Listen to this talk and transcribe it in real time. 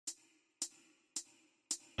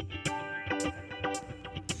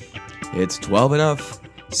It's 12 Enough,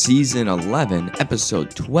 Season 11,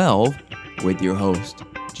 Episode 12, with your host,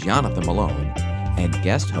 Jonathan Malone, and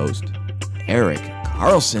guest host, Eric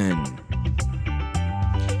Carlson.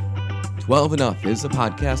 12 Enough is a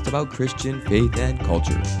podcast about Christian faith and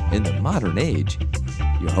culture in the modern age.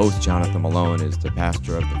 Your host, Jonathan Malone, is the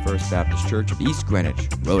pastor of the First Baptist Church of East Greenwich,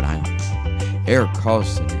 Rhode Island. Eric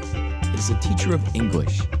Carlson is a teacher of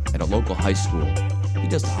English at a local high school. He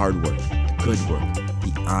does the hard work, the good work,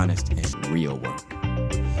 the honest and real work.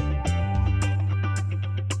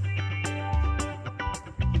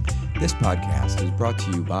 This podcast is brought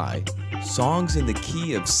to you by Songs in the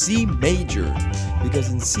Key of C Major,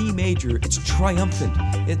 because in C Major, it's triumphant,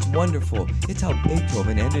 it's wonderful, it's how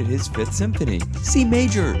Beethoven ended his Fifth Symphony. C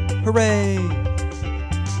Major, hooray!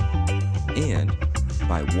 And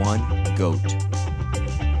by One Goat.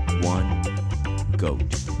 One Goat.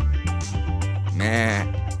 Meh.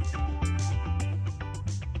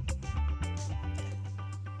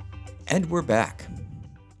 And we're back.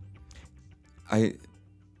 I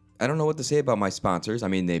don't know what to say about my sponsors. I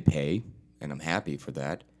mean, they pay, and I'm happy for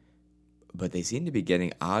that. But they seem to be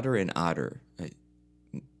getting odder and odder.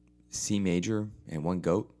 C Major and One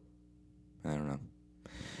Goat? I don't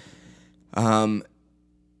know.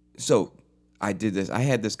 So I did this. I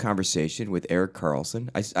had this conversation with Eric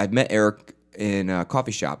Carlson. I've met Eric in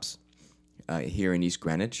coffee shops here in East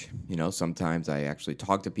Greenwich. You know, sometimes I actually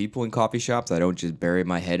talk to people in coffee shops. I don't just bury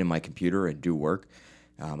my head in my computer and do work.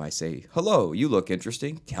 I say, hello, you look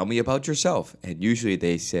interesting. Tell me about yourself. And usually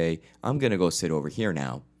they say, I'm going to go sit over here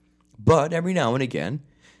now. But every now and again,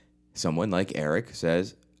 someone like Eric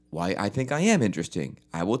says, why, I think I am interesting.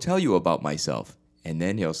 I will tell you about myself. And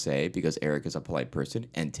then he'll say, because Eric is a polite person,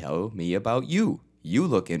 and tell me about you. You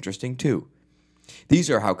look interesting too.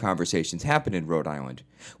 These are how conversations happen in Rhode Island.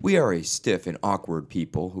 We are a stiff and awkward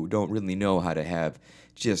people who don't really know how to have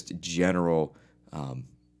just general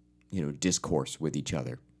discourse with each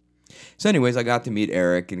other. So anyways, I got to meet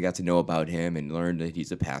Eric and got to know about him and learned that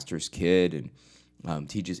he's a pastor's kid and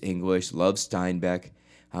teaches English, loves Steinbeck,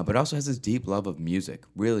 but also has this deep love of music,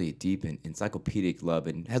 really deep and encyclopedic love,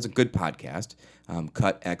 and has a good podcast,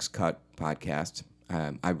 Cut X Cut podcast.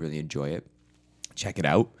 I really enjoy it. Check it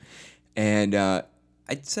out. And I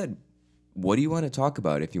said, what do you want to talk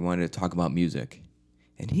about if you wanted to talk about music?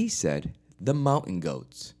 And he said, the Mountain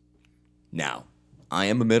Goats. Now, I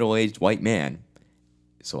am a middle-aged white man,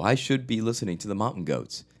 so I should be listening to the Mountain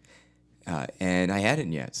Goats. And I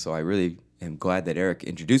hadn't yet, so I really am glad that Eric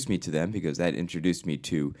introduced me to them, because that introduced me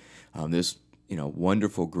to this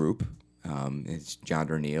wonderful group. It's John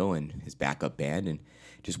Darnielle and his backup band and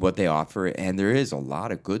just what they offer. And there is a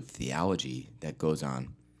lot of good theology that goes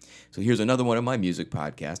on. So here's another one of my music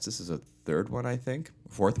podcasts. This is a third one, I think.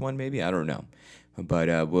 Fourth one, maybe? I don't know.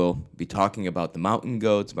 But we'll be talking about the Mountain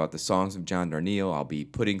Goats, about the songs of John Darnielle. I'll be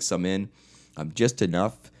putting some in, just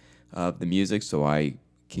enough of the music so I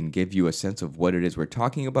can give you a sense of what it is we're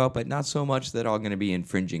talking about, but not so much that I'm going to be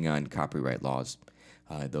infringing on copyright laws,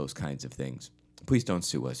 those kinds of things. Please don't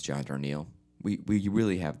sue us, John Darnielle. We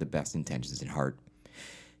really have the best intentions at heart.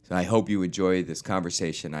 So I hope you enjoy this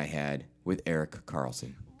conversation I had with Eric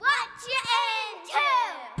Carlson. What you into?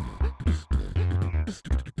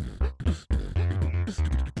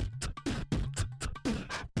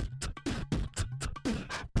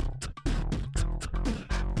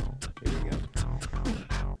 Here we go.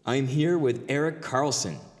 I'm here with Eric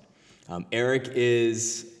Carlson. Eric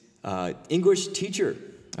is English teacher.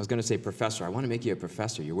 I was going to say professor. I want to make you a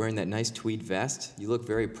professor. You're wearing that nice tweed vest. You look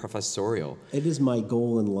very professorial. It is my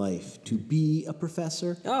goal in life to be a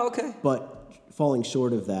professor. Oh, okay. But falling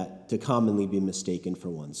short of that, to commonly be mistaken for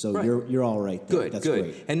one. So right. You're all right there. Good, That's good.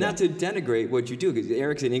 Great. And not to denigrate what you do, because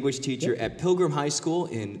Eric's an English teacher at Pilgrim High School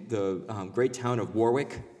in the great town of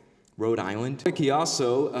Warwick, Rhode Island. He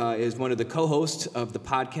also is one of the co-hosts of the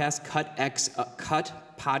podcast Cut X Cut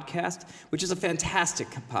podcast, which is a fantastic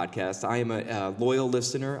podcast. I am a loyal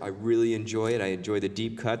listener. I really enjoy it. I enjoy the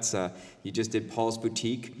deep cuts. You just did Paul's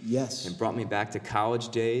Boutique. Yes. And brought me back to college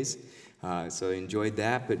days. So I enjoyed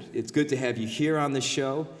that. But it's good to have you here on the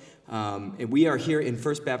show. And we are here in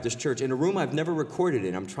First Baptist Church in a room I've never recorded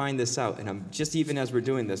in. I'm trying this out. And I'm just, even as we're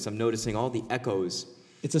doing this, I'm noticing all the echoes.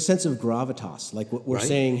 It's a sense of gravitas. Like what we're right?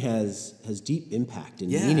 saying has deep impact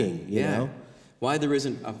and meaning, you know? Why there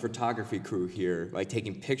isn't a photography crew here, like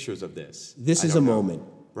taking pictures of this? This is a moment.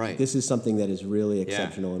 Right. This is something that is really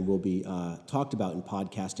exceptional and will be talked about in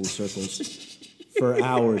podcasting circles for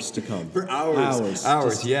hours to come. For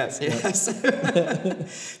hours. Yes. Yep.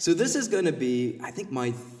 So this is going to be, I think, my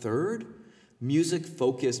third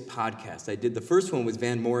music-focused podcast. I did the first one with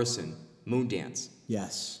Van Morrison, Moondance,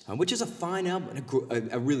 Yes. which is a fine album,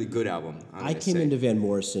 a really good album. I came into Van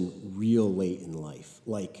Morrison real late in life,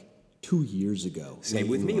 like 2 years ago. Same late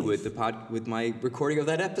with in me life. with my recording of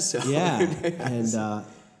that episode. Yeah, and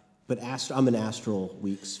but I'm an Astral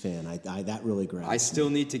Weeks fan. I that really grabs I still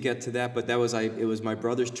need to get to that, but it was my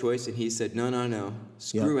brother's choice, and he said, no,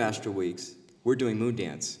 screw Astral Weeks. We're doing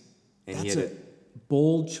Moondance. And That's he had a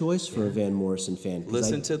bold choice for a Van Morrison fan. 'Cause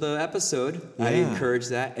listen to the episode. I Yeah. encourage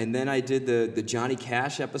that. And then I did the Johnny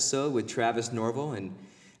Cash episode with Travis Norville, and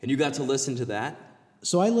you got to listen to that.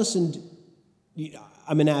 So I listened.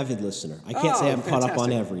 I'm an avid listener. I can't say I'm caught up on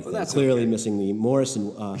fantastic. everything. Well, that's Clearly okay. missing the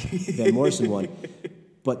Morrison, Van Morrison one.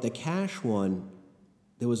 But the Cash one,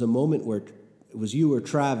 there was a moment where it was you or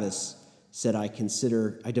Travis said I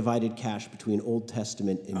divided Cash between Old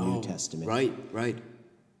Testament and New Testament. Right.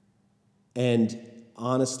 And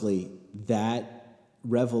honestly, that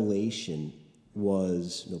revelation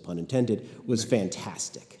was, no pun intended, was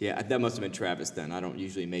fantastic. Yeah, that must have been Travis then. I don't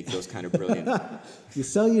usually make those kind of brilliant. You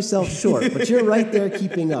sell yourself short, but you're right there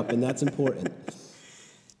keeping up, and that's important.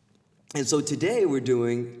 And so today we're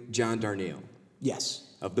doing John Darnielle Yes,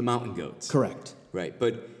 of the Mountain Goats. correct. Right,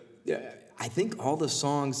 but I think all the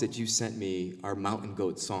songs that you sent me are Mountain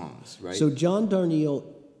Goat songs, right? So John Darnielle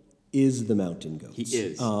is the Mountain Goats. He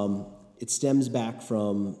is. It stems back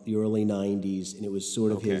from the early 90s, and it was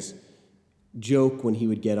sort of Okay. his joke when he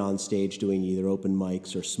would get on stage doing either open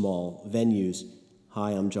mics or small venues.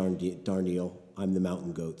 Hi, I'm John Darnielle. I'm the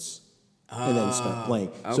Mountain Goats. And then start playing.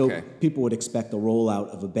 okay. So people would expect the rollout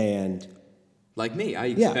of a band. Like me, I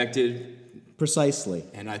Yeah. expected, Precisely.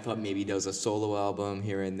 and I thought maybe he does a solo album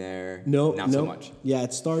here and there. No, Not so much. Yeah,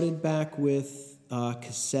 it started back with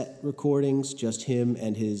cassette recordings, just him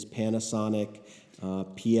and his Panasonic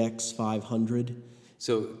PX 500.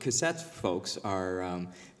 So cassettes, folks, are a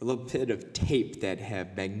little bit of tape that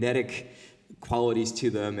have magnetic qualities to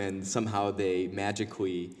them, and somehow they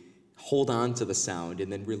magically hold on to the sound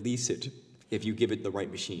and then release it if you give it the right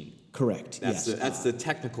machine. Correct. That's yes. that's the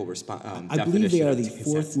technical I believe they are the definition of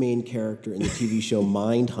fourth cassette. main character in the TV show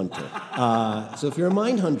Mindhunter. So if you're a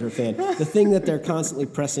Mindhunter fan, the thing that they're constantly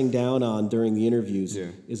pressing down on during the interviews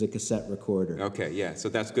is a cassette recorder. Okay, yeah, so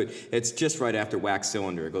that's good. It's just right after wax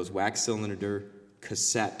cylinder. It goes wax cylinder,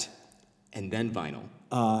 cassette, and then vinyl.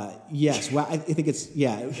 Yes, well, I think it's,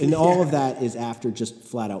 and all of that is after just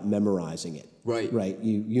flat out memorizing it. Right. Right.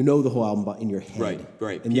 You know the whole album in your head.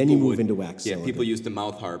 Right. And then you People move into wax Yeah, cylinder. people use the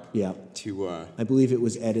mouth harp. Yeah. To I believe it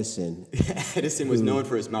was Edison. Edison was known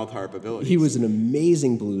for his mouth harp abilities. He was an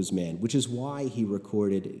amazing blues man, which is why he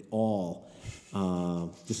recorded it all.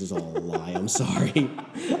 This is all a lie. I'm sorry.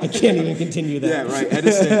 I can't even continue that. Yeah, right.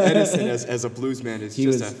 Edison as a blues man is He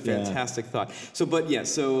just was- a fantastic thought. So, but yeah,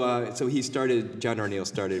 so he started. John Darnielle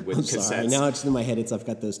started with I'm cassettes. sorry. Now it's in my head. I've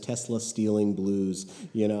got those Tesla stealing blues.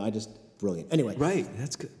 Brilliant. Anyway. Right.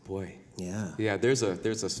 That's good. Boy. Yeah. Yeah. There's a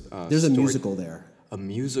There's a story- musical there. A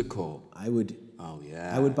musical. I would Oh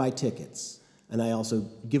yeah. I would buy tickets, and I also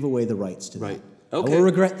give away the rights to Right. that. Okay. I will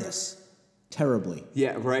regret this terribly.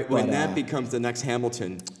 Yeah. Right. When But, that becomes the next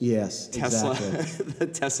Hamilton. Yes, Tesla, exactly. the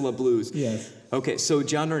Tesla blues. Yes. Okay, so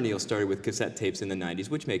John Darnielle started with cassette tapes in the '90s,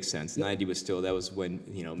 which makes sense. That was when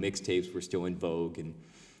mixtapes were still in vogue and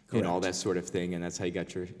all Correct. that sort of thing, and that's how you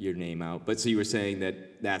got your name out. But so you were saying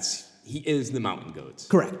that he is the Mountain Goats.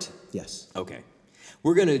 Correct. Yes. Okay,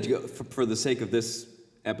 we're gonna go, for the sake of this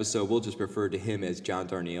episode, we'll just refer to him as John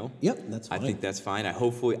Darnielle. Yep, that's I fine. think that's fine. I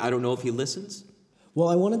don't know if he listens. Well,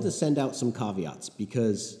 I wanted to send out some caveats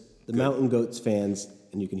because the Mountain Goats fans,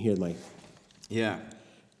 and you can hear my Yeah.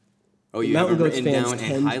 Oh, you Mountain have it Goats written fans down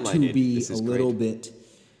and tend highlighted. to be This a is little great. bit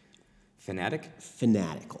Fanatic.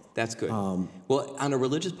 fanatical. That's good. Well, on a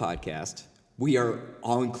religious podcast, we are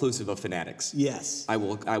all inclusive of fanatics. Yes, I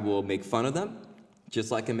will make fun of them,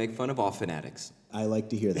 just like I make fun of all fanatics. I like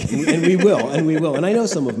to hear that, and we will, and I know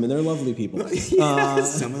some of them, and they're lovely people.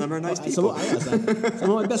 Some of them are nice people. Some of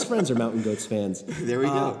my best friends are Mountain Goats fans. There we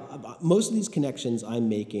go. Most of these connections I'm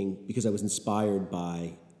making because I was inspired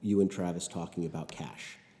by you and Travis talking about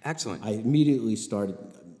Cash. Excellent. I immediately started.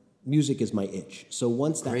 Music is my itch. So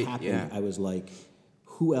once that Great, happened, yeah. I was like,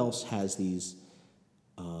 who else has these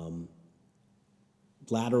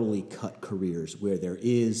laterally cut careers where there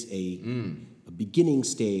is a beginning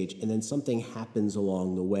stage and then something happens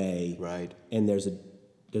along the way, Right. and there's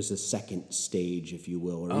a second stage, if you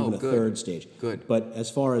will, or Oh, even a good. third stage. Good. But as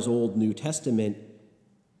far as Old New Testament,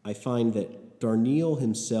 I find that Darnielle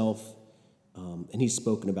himself, and he's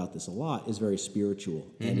spoken about this a lot, is very spiritual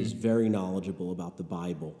and is very knowledgeable about the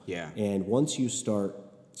Bible. Yeah. And once you start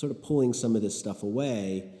sort of pulling some of this stuff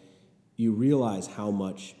away, you realize how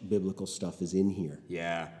much biblical stuff is in here.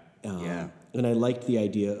 Yeah. Yeah. And I liked the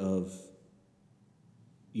idea of,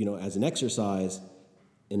 as an exercise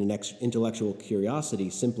in an intellectual curiosity,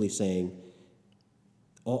 simply saying,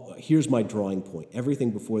 here's my drawing point.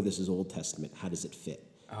 Everything before this is Old Testament. How does it fit?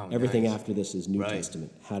 Oh, Everything nice. after this is New Right.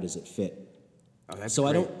 Testament. How does it fit? Oh, that's So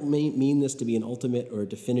I great. don't mean this to be an ultimate or a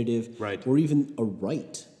definitive Right. or even a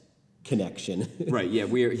right connection. Right. Yeah.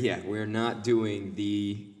 We're not doing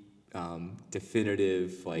the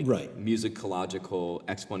definitive Right. musicological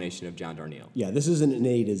explanation of John Darnielle. Yeah, this isn't an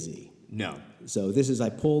A to Z. No. So I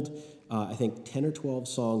pulled, I think, 10 or 12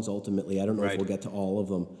 songs ultimately. I don't know if Right. we'll get to all of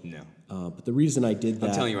them. No. But the reason I did that...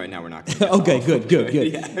 I'm telling you right now, we're not going to. Okay, good.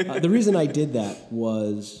 The reason I did that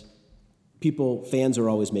was fans are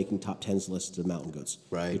always making top 10s lists of Mountain Goats.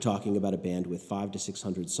 Right. You're talking about a band with 500 to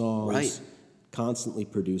 600 songs, Right. constantly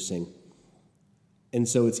producing. And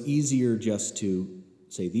so it's easier just to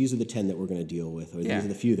say, these are the 10 that we're going to deal with, or Yeah. these are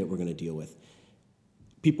the few that we're going to deal with.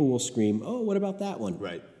 People will scream, oh, what about that one?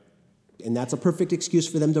 Right. And that's a perfect excuse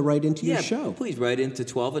for them to write into your show. Please write into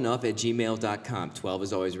 12enough@gmail.com. 12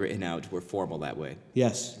 is always written out. We're formal that way.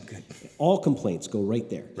 Yes. Okay. All complaints go right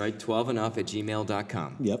there. Right?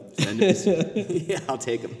 12enough@gmail.com. Yep. Send it. Yeah, I'll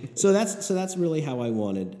take them. So that's really how I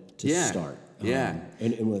wanted to Yeah. start. Yeah.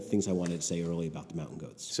 And one of the things I wanted to say early about the Mountain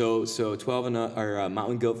Goats. So 12 enough, or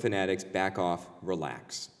Mountain Goat fanatics, back off,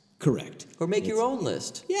 relax. Correct. Or make your own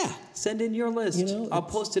list. Yeah. Send in your list. I'll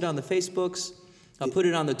it's- post it on the Facebooks. I'll put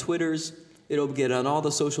it on the Twitters. It'll get on all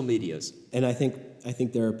the social medias. And I think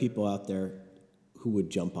there are people out there who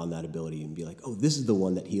would jump on that ability and be like, oh, this is the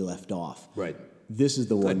one that he left off. Right. This is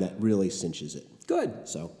the one Good. that really cinches it. Good.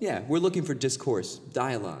 So- yeah, we're looking for discourse,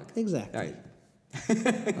 dialogue. Exactly. All right.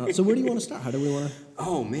 So where do you want to start? How do we want to?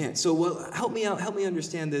 Oh man. So help me out. Help me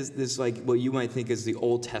understand this like what you might think is the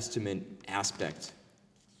Old Testament aspect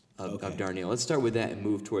of Darnielle. Let's start with that and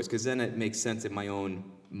move towards, because then it makes sense in my own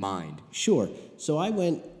mind. Sure. So I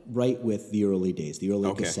went right with the early days, the early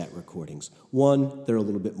Okay. cassette recordings. One, they're a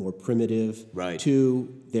little bit more primitive. Right.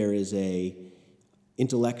 Two, there is a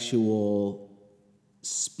intellectual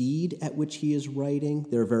speed at which he is writing.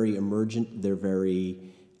 They're very emergent. They're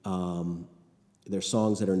very, they're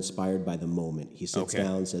songs that are inspired by the moment. He sits Okay.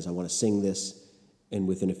 down, says, I want to sing this, and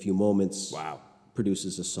within a few moments, Wow.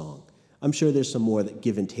 produces a song. I'm sure there's some more that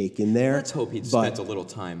give and take in there. Let's hope he but- spends a little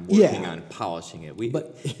time working Yeah. on polishing it.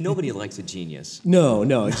 But- Nobody likes a genius. No,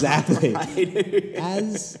 exactly.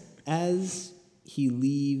 As he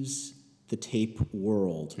leaves the tape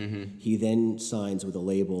world, he then signs with a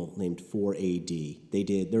label named 4AD.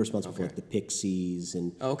 They're responsible for like the Pixies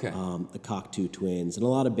and Okay. the Cocteau Twins and a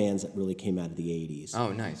lot of bands that really came out of the 80s.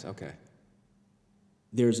 Oh, nice. Okay.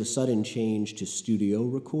 There's a sudden change to studio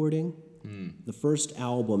recording. The first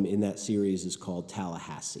album in that series is called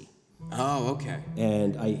Tallahassee. Oh, okay.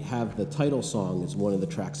 And I have the title song as one of the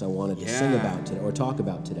tracks I wanted to sing Yeah. about today or talk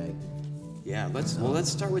about today. Yeah. Let's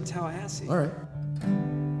start with Tallahassee. All right.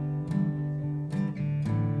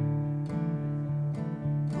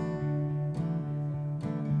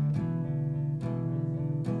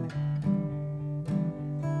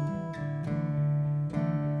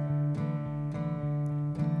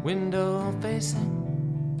 Window facing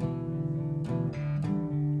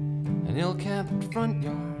an ill-kept front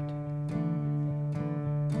yard,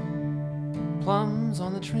 plums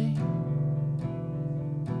on the tree,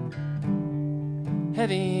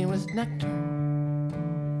 heavy with nectar,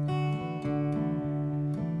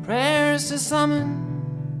 prayers to summon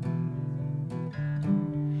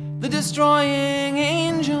the destroying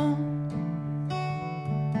angel,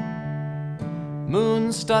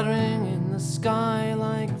 moon stuttering in the sky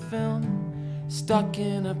like film, stuck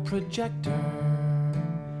in a projector,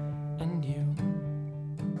 and you.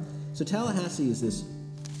 So Tallahassee is this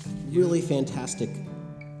really fantastic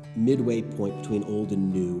midway point between Old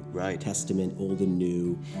and New Right. Testament, Old and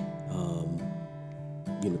New,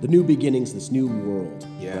 the new beginnings, this new world.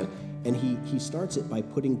 Yeah. Right? And he starts it by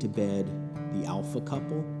putting to bed the alpha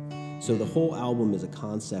couple. So the whole album is a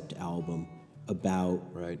concept album about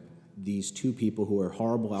Right. these two people who are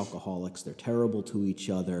horrible alcoholics. They're terrible to each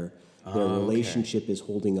other. Their relationship is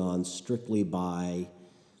holding on strictly by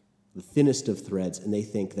the thinnest of threads, and they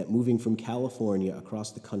think that moving from California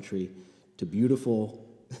across the country to beautiful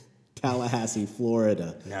Tallahassee,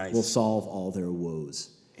 Florida, Nice. will solve all their woes.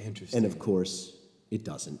 Interesting. And of course, it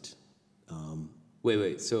doesn't.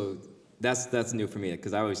 Wait. So that's new for me,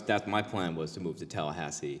 because that's my plan was to move to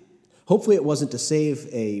Tallahassee. Hopefully, it wasn't to save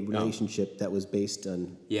a relationship that was based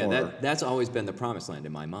on Yeah, horror. that's always been the promised land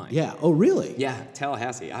in my mind. Yeah. Oh, really? Yeah,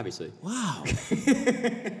 Tallahassee, obviously. Wow.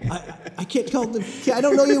 I can't tell. I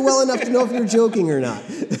don't know you well enough to know if you're joking or not.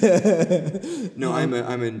 No, I'm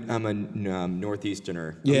a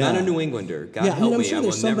northeasterner. Yeah. I'm not a New Englander. God Yeah, I help mean, I'm me. sure I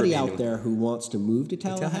there's will never somebody be a out New there who wants to move to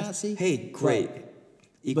Tallahassee. Hey, great.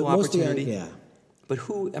 Equal but mostly, opportunity. yeah. But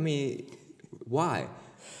why?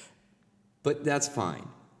 But that's fine.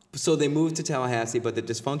 So they moved to Tallahassee, but the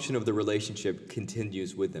dysfunction of the relationship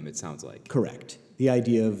continues with them, it sounds like. Correct. The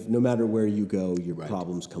idea of no matter where you go, your Right.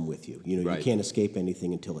 problems come with you. You know, Right. you can't escape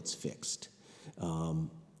anything until it's fixed.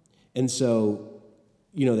 And so,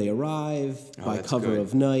 you know, they arrive by that's cover good.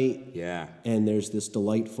 of night. Yeah. And there's this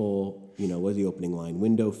delightful, you know, what's the opening line?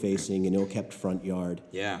 Window facing an ill-kept front yard.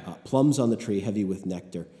 Yeah. Plums on the tree, heavy with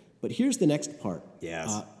nectar. But here's the next part.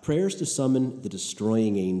 Yes. Prayers to summon the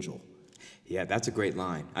destroying angel. Yeah, that's a great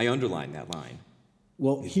line. I underlined that line.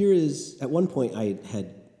 Well, here is, at one point I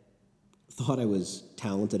had thought I was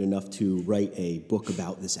talented enough to write a book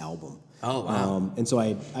about this album. Oh, wow. And so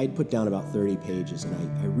I'd put down about 30 pages, and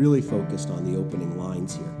I really focused on the opening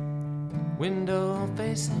lines here. Window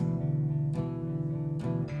facing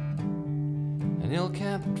an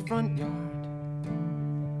ill-kept front yard,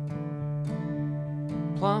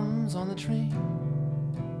 plums on the tree,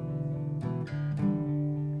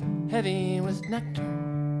 heavy with nectar,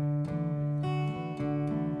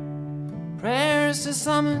 prayers to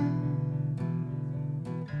summon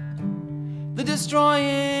the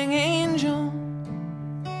destroying angel,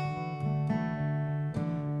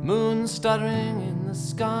 moon stuttering in the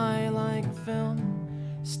sky like film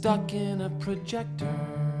stuck in a projector.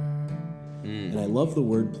 And I love the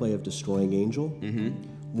wordplay of destroying angel.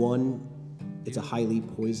 One, it's a highly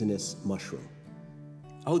poisonous mushroom.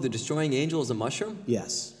 Oh, the destroying angel is a mushroom?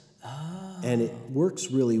 Yes. And it works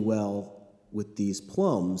really well with these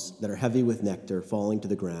plums that are heavy with nectar falling to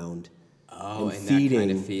the ground. Oh, and feeding, that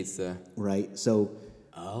kind of feeds the... right? So,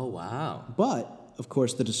 Oh, wow. but of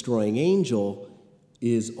course, the destroying angel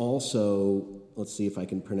is also, let's see if I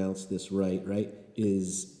can pronounce this right,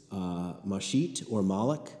 is Mashit or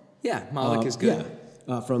Malak. Yeah, Moloch is good.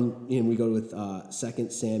 Yeah. We go with 2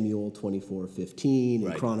 Samuel 24:15 and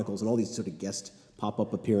Right. Chronicles and all these sort of guest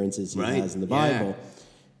pop-up appearances he Right, has in the yeah. Bible,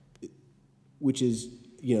 which is,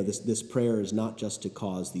 you know, this prayer is not just to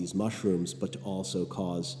cause these mushrooms, but to also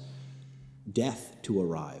cause death to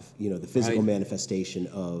arrive. You know, the physical Right. manifestation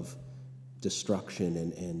of destruction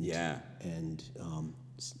and Yeah.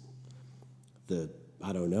 the,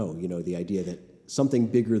 I don't know, you know, the idea that something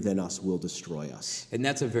bigger than us will destroy us. And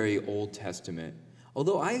that's a very Old Testament.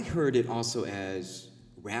 Although I heard it also as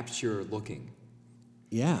rapture looking.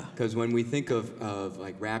 Yeah. Because when we think of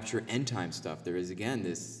like rapture end time stuff, there is again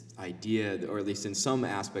this idea, or at least in some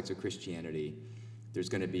aspects of Christianity, there's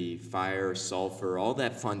going to be fire, sulfur, all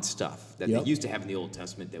that fun stuff that Yep. they used to have in the Old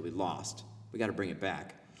Testament that we lost. We got to bring it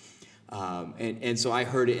back. And so I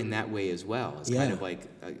heard it in that way as well. It's kind Yeah. of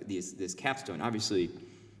like this capstone. Obviously,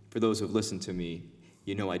 for those who've listened to me,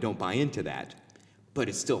 you know I don't buy into that. But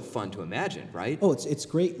it's still fun to imagine, right? Oh, it's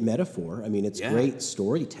great metaphor. I mean, it's Yeah. great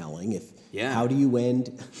storytelling. Yeah. How do you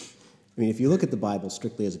end? I mean, if you look at the Bible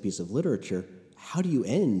strictly as a piece of literature, how do you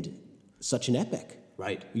end such an epic?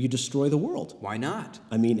 Right. You destroy the world. Why not?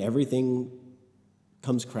 I mean, everything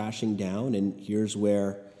comes crashing down, and here's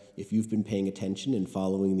where, if you've been paying attention and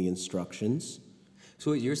following the instructions,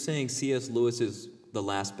 So you're saying C.S. Lewis's The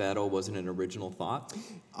Last Battle wasn't an original thought?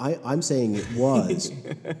 I'm saying it was,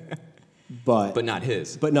 but Not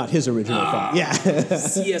his. but not his original thought. Yeah.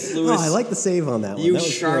 C.S. Oh, Lewis, I like the save on that one. you That was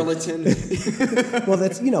good. charlatan. Well,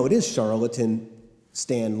 that's, you know, it is charlatan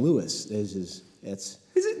Stan Lewis. It's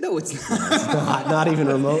Is it? No, it's not. not even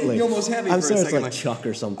remotely. You almost had me I'm for a sure it's second, like like, Chuck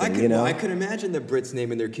or something, I could, you know? I could imagine the Brits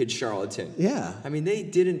naming their kid Charlatan. Yeah. I mean, they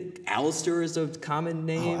didn't. Alistair is a common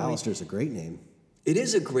name. Oh, Alistair's a great name. It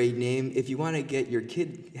is a great name if you want to get your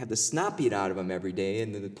kid, have the snot beat out of him every day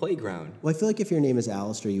in the playground. Well, I feel like if your name is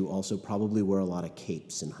Alistair, you also probably wear a lot of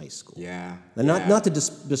capes in high school. Yeah. And yeah. not to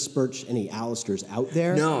besmirch any Alistairs out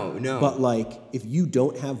there. No, no. But like, if you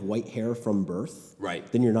don't have white hair from birth, Right.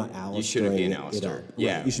 then you're not Alistair. You shouldn't be an Alistair. Right.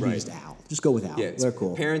 Yeah, You should right. be just Al. Just go with Al. Yeah, it's- They're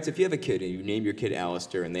cool. Parents, if you have a kid and you name your kid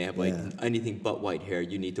Alistair and they have like Yeah. anything but white hair,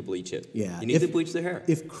 you need to bleach it. Yeah. You need to bleach their hair.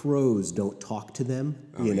 If crows don't talk to them,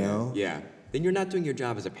 Oh, you yeah. know? Yeah. Then you're not doing your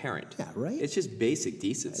job as a parent. Yeah, right? It's just basic It's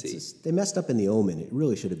decency. just- they messed up in the omen. It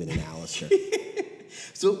really should have been an Alistair.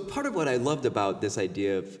 So part of what I loved about this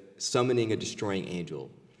idea of summoning a destroying angel,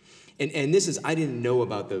 and this is, I didn't know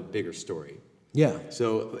about the bigger story, Yeah.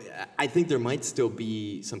 So I think there might still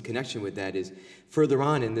be some connection with that. Is further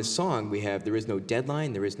on in this song, we have there is no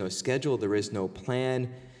deadline, there is no schedule, there is no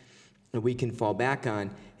plan that we can fall back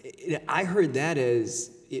on. I heard that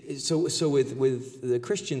as so with the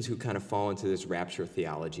Christians who kind of fall into this rapture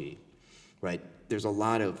theology, right? There's a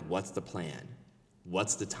lot of what's the plan,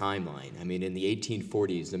 what's the timeline. I mean, in the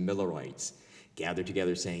 1840s, the Millerites gathered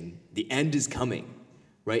together saying the end is coming,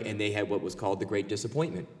 right? And they had what was called the Great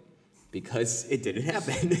Disappointment, because it didn't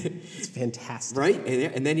happen. It's fantastic. Right?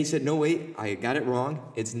 And then he said, no, wait, I got it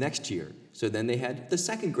wrong. It's next year. So then they had the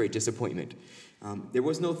second Great Disappointment. There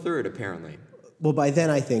was no third, apparently. Well, by then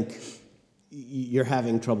I think you're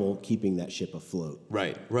having trouble keeping that ship afloat.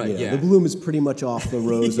 Right, You know, yeah. The bloom is pretty much off the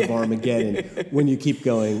rose of Armageddon when you keep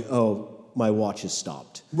going, oh, my watch has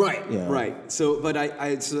stopped. Right, Yeah. right. So, but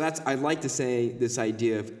I like to say this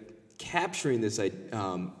idea of capturing this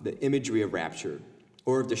the imagery of rapture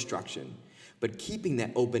or of destruction, but keeping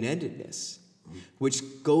that open-endedness, which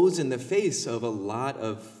goes in the face of a lot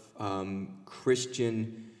of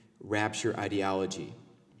Christian rapture ideology.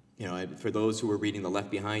 You know, for those who are reading the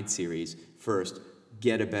Left Behind series, first,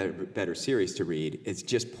 get a better series to read. It's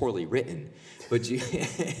just poorly written, but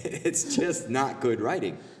it's just not good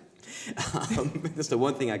writing. That's the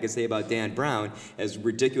one thing I can say about Dan Brown. As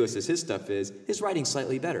ridiculous as his stuff is, his writing's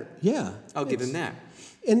slightly better. Yeah. I'll give him that.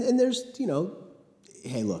 And there's,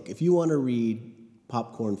 hey, look, if you want to read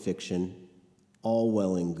popcorn fiction, all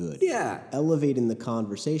well and good. Yeah. Elevating the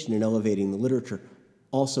conversation and elevating the literature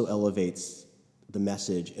also elevates the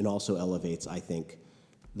message and also elevates, I think,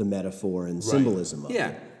 the metaphor and symbolism of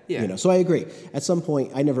it. Yeah. So I agree. At some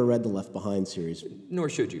point, I never read the Left Behind series, Nor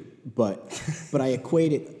should you. but I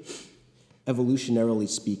equate it, evolutionarily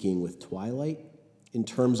speaking, with Twilight in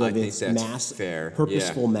terms I of think its that's fair,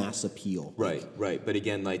 purposeful mass appeal. Right. But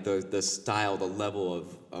again, like the style, the level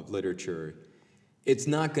of literature, it's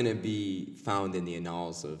not going to be found in the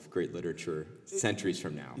annals of great literature centuries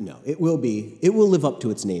from now. No, it will be. It will live up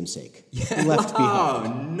to its namesake. Left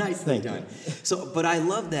Behind. Oh, nicely Thank you. done. So, but I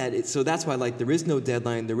love that. So that's why, like, there is no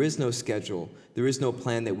deadline, there is no schedule, there is no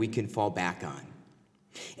plan that we can fall back on.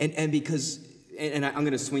 And because, and I'm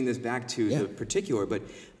going to swing this back to the particular, but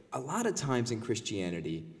a lot of times in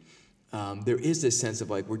Christianity, there is this sense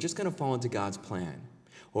of like, we're just going to fall into God's plan.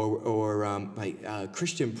 Or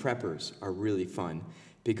Christian preppers are really fun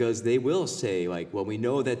because they will say like, well, we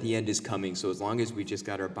know that the end is coming, so as long as we just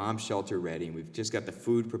got our bomb shelter ready and we've just got the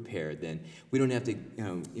food prepared, then we don't have to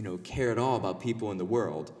care at all about people in the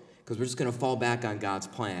world because we're just going to fall back on God's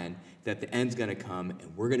plan that the end's going to come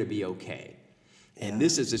and we're going to be okay. And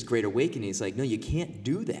this is this great awakening. It's like, no, you can't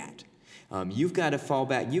do that. You've got to fall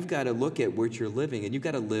back. You've got to look at where you're living, and you've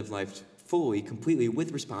got to live life fully, completely,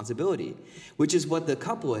 with responsibility, which is what the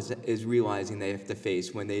couple is realizing they have to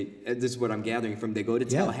face when they, this is what I'm gathering from, they go to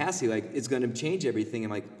Tallahassee, like, it's going to change everything. I'm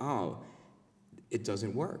like, oh, it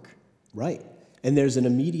doesn't work. Right. And there's an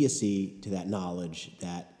immediacy to that knowledge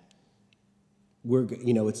that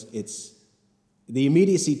it's the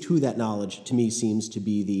immediacy to that knowledge to me seems to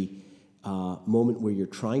be the moment where you're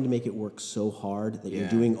trying to make it work so hard that you're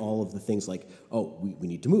doing all of the things like, oh, we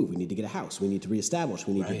need to move, we need to get a house, we need to reestablish,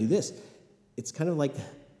 we need to do this. It's kind of like,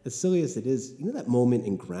 as silly as it is, you know that moment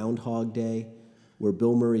in Groundhog Day where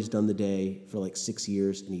Bill Murray's done the day for like 6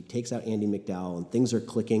 years and he takes out Andy McDowell and things are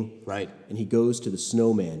clicking. Right. And he goes to the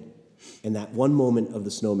snowman and that one moment of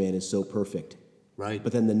the snowman is so perfect. Right.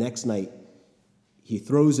 But then the next night, he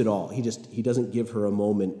throws it all. He doesn't give her a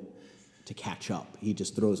moment to catch up. He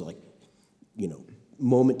just throws like,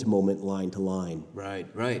 moment to moment, line to line.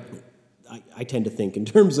 Right. I tend to think in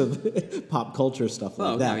terms of pop culture stuff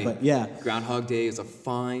like that. I mean, but yeah. Groundhog Day is a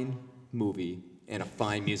fine movie and a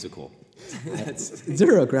fine musical. Is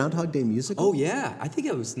there a Groundhog Day musical? Oh, yeah. I think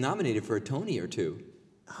it was nominated for a Tony or two.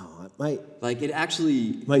 Oh, Like, it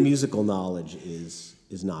actually... my musical knowledge is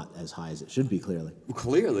not as high as it should be, clearly.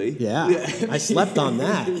 Clearly. Yeah. I slept on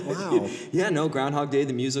that. Wow. Yeah, no, Groundhog Day,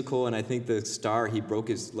 the musical, and I think the star, he broke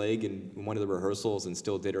his leg in one of the rehearsals and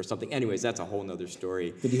still did or something. Anyways, that's a whole nother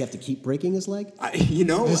story. Did he have to keep breaking his leg?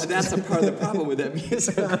 That's a part of the problem with that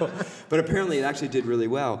musical. But apparently it actually did really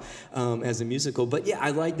well as a musical. But yeah,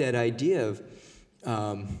 I like that idea of,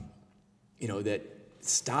 that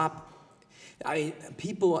stop.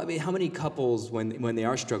 How many couples, when they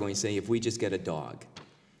are struggling, say, if we just get a dog,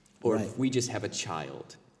 or if we just have a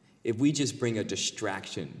child, if we just bring a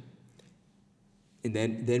distraction, and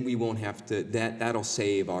then we won't have to, that'll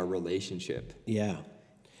save our relationship. Yeah.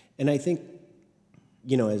 And I think,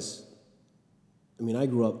 I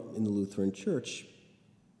grew up in the Lutheran Church.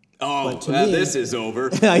 Oh, But to me- this is over.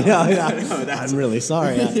 I know. I'm really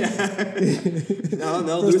sorry. No, First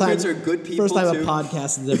Lutherans time- are good people First time too. a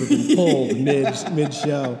podcast has ever been pulled mid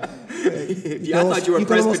show. I thought you were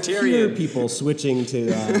can almost Presbyterian. hear people switching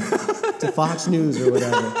to Fox News or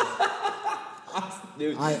whatever.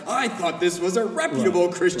 I thought this was a reputable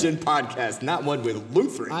Christian podcast, not one with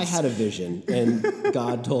Lutherans. I had a vision, and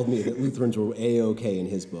God told me that Lutherans were A-OK in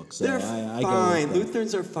his book. So They're I fine. go with that.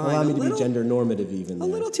 Lutherans are fine. Allow me a to little, be gender normative even. a there.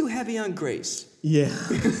 little too heavy on grace. Yeah.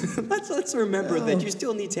 Let's remember that you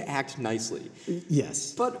still need to act nicely.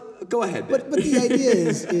 Yes. But go ahead. Ben. But the idea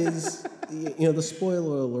is the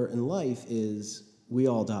spoiler alert in life is we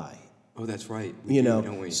all die. Oh, that's right. We You do, know,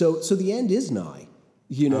 don't we? so the end is nigh.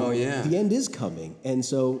 You know, Oh, yeah. the end is coming, and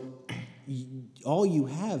so all you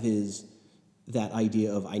have is that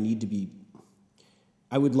idea of I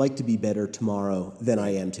would like to be better tomorrow than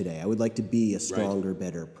I am today. I would like to be a stronger,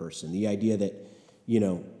 better person. The idea that,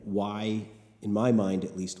 why, in my mind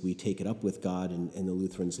at least, we take it up with God and the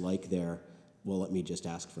Lutherans like well, let me just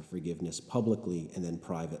ask for forgiveness publicly and then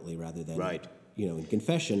privately rather than, in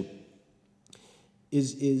confession,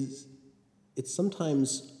 is it's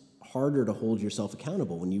sometimes harder to hold yourself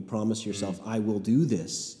accountable when you promise yourself, I will do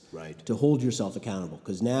this, to hold yourself accountable,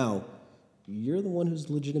 because now you're the one who's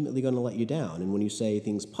legitimately going to let you down. And when you say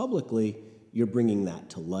things publicly, you're bringing that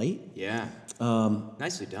to light. Yeah.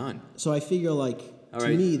 Nicely done. So I figure, to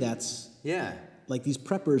me, that's like these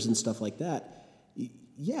preppers and stuff like that.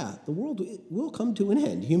 Yeah, the world will come to an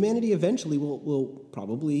end. Humanity eventually will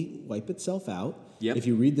probably wipe itself out. Yep. If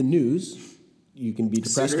you read the news, you can be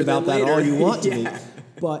depressed Sooner about than that later. all you want to be. Yeah.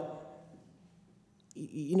 But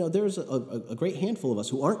there's a great handful of us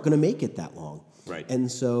who aren't going to make it that long. Right.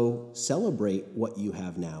 And so celebrate what you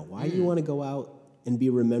have now. Why do you want to go out and be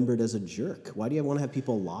remembered as a jerk? Why do you want to have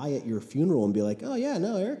people lie at your funeral and be like, oh, yeah,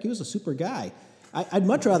 no, Eric, he was a super guy? I'd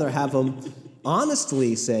much rather have them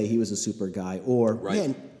honestly say he was a super guy or,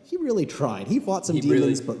 man, he really tried. He fought some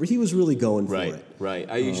demons, but he was really going for it. Right.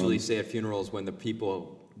 I usually say at funerals when the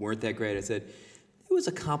people weren't that great, I said, it was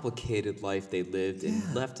a complicated life they lived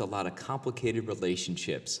and left a lot of complicated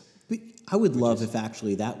relationships. But I would love if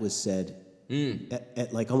actually that was said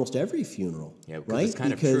at like almost every funeral, Yeah, because right? it's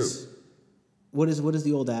kind of because true. what is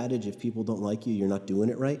the old adage? If people don't like you, you're not doing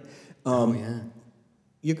it right.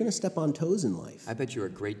 You're going to step on toes in life. I bet you're a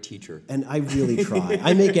great teacher. And I really try.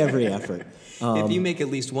 I make every effort. If you make at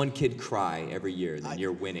least one kid cry every year, then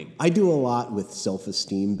you're winning. I do a lot with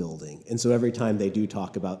self-esteem building. And so every time they do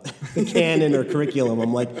talk about the canon or curriculum,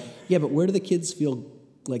 I'm like, yeah, but where do the kids feel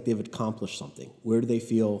like they've accomplished something? Where do they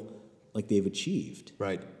feel like they've achieved?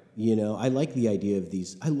 Right. I like the idea of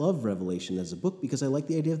these. I love Revelation as a book because I like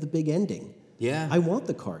the idea of the big ending. Yeah. I want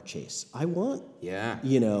the car chase. I want, Yeah.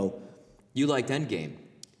 You liked Endgame.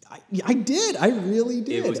 I did. I really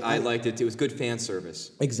did. I liked it too. It was good fan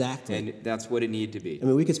service. Exactly. And that's what it needed to be. I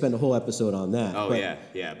mean, we could spend a whole episode on that. Oh, but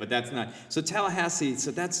yeah, but that's not. So Tallahassee,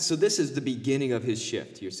 so this is the beginning of his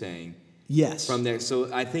shift, you're saying. Yes. From there.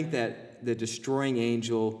 So I think that the destroying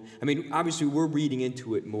angel, I mean, obviously we're reading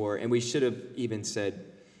into it more, and we should have even said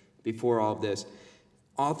before all of this,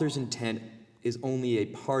 author's intent is only a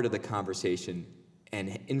part of the conversation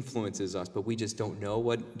and influences us, but we just don't know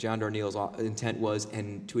what John Darnielle's intent was,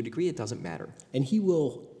 and to a degree it doesn't matter. And he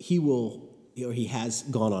has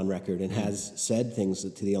gone on record and has said things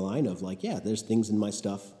to the line of like, yeah, there's things in my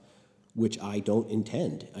stuff which I don't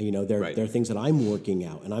intend. There are things that I'm working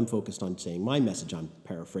out, and I'm focused on saying my message. I'm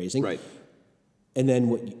paraphrasing. Right. And then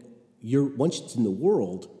once it's in the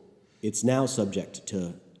world, it's now subject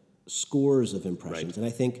to scores of impressions. Right. And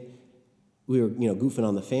I think we were goofing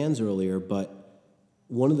on the fans earlier, but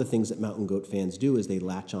one of the things that Mountain Goat fans do is they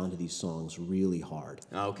latch onto these songs really hard.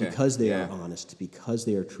 Okay. Because they are honest, because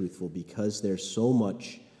they are truthful, because there's so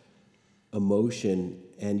much emotion,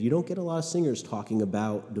 and you don't get a lot of singers talking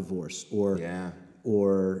about divorce or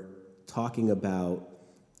talking about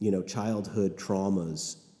childhood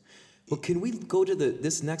traumas. Well, can we go to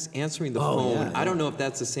this next Answering the Phone? Yeah, I don't know if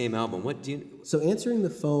that's the same album. What do you? So Answering the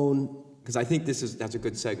Phone, Because I think that's a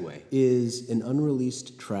good segue. is an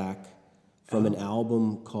unreleased track from an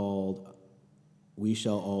album called We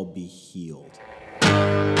Shall All Be Healed.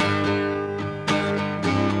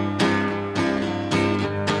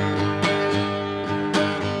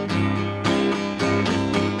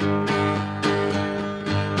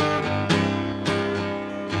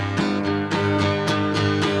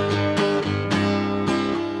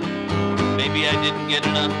 Maybe I didn't get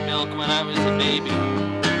enough milk when I was a baby.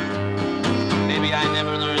 Maybe I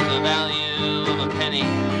never learned the value of a penny.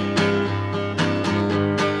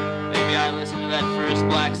 Maybe I listened to that first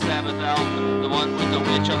Black Sabbath album, the one with the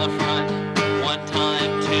witch on the front, one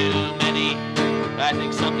time too I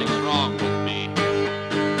think something's wrong with me.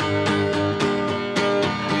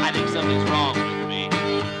 I think something's wrong with me.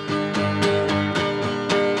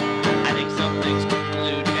 I think something's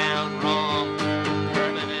glued down wrong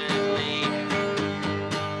permanently.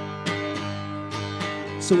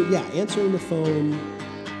 So yeah, answering the phone.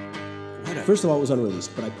 First of all, it was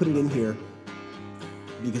unreleased, but I put it in here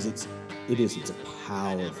because it's a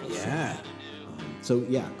powerful song. Yeah. So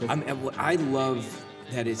yeah, go for it. I love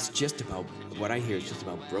that it's just about, what I hear is just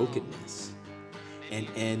about brokenness.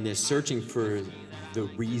 And they're searching for the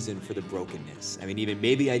reason for the brokenness. I mean, even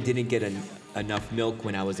maybe I didn't get enough milk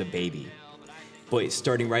when I was a baby. But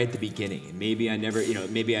starting right at the beginning, and maybe I never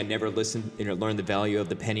listened, learned the value of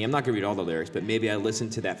the penny. I'm not gonna read all the lyrics, but maybe I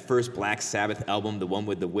listened to that first Black Sabbath album, the one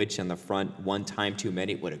with the witch on the front, One Time Too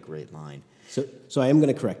Many. What a great line. So I am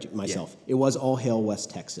going to correct myself. Yeah. It was All Hail West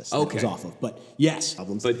Texas. That Okay. was off of, but yes.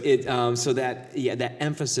 But it so that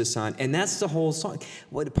emphasis on, and that's the whole song.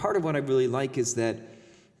 Part of what I really like is that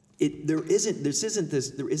there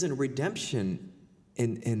isn't a redemption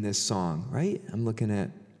in this song, right? I'm looking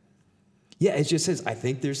at. Yeah, it just says I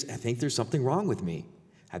think there's something wrong with me.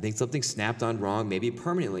 I think something snapped on wrong, maybe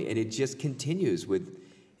permanently, and it just continues with.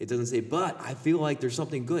 It doesn't say, but I feel like there's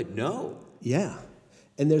something good. No. Yeah.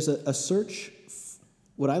 And there's a search.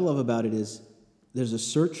 What I love about it is there's a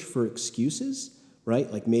search for excuses,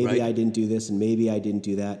 right? Like maybe Right. I didn't do this and maybe I didn't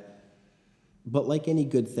do that. But like any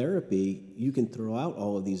good therapy, you can throw out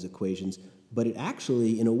all of these equations, but it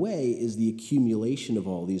actually, in a way, is the accumulation of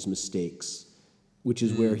all these mistakes, which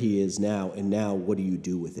is where he is now. And now, what do you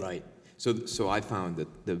do with it? Right. So I found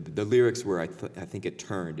that the lyrics where I think it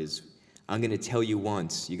turned is, I'm going to tell you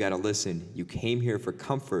once, you got to listen. You came here for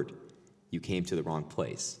comfort. You came to the wrong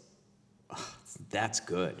place. Oh, that's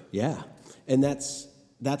good. Yeah. And that's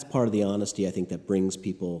part of the honesty, I think, that brings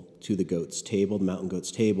people to the Goat's table, the Mountain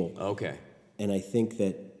Goat's table. Okay. And I think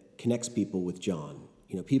that connects people with John.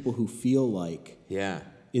 You know, people who feel like, Yeah.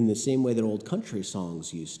 in the same way that old country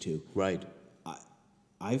songs used to, Right.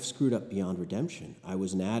 I've screwed up beyond redemption. I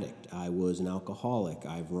was an addict. I was an alcoholic.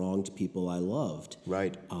 I've wronged people I loved.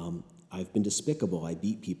 Right. I've been despicable. I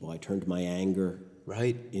beat people. I turned my anger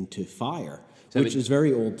Right. into fire, So, which is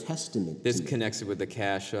very Old Testament. This to me. connects it with the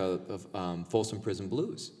Cash of Folsom Prison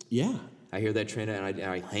Blues. Yeah. I hear that train and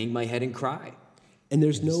I hang my head and cry. And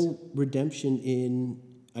there's no redemption in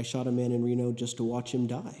I shot a man in Reno just to watch him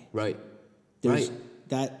die. Right. There's Right.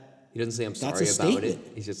 that. He doesn't say I'm That's sorry a about it.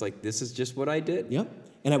 statement. He's just like, this is just what I did. Yep.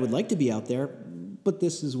 And I would like to be out there, but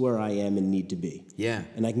this is where I am and need to be. Yeah.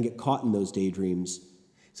 And I can get caught in those daydreams,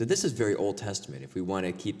 So this is very Old Testament if we want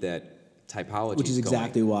to keep that typology which is going.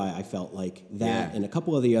 exactly why I felt like that Yeah. and a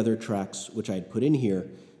couple of the other tracks which I'd put in here,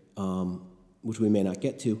 which we may not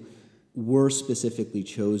get to, were specifically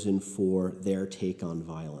chosen for their take on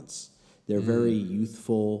violence. They're very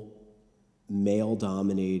youthful,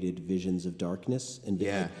 male-dominated visions of darkness, and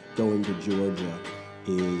Yeah. going to Georgia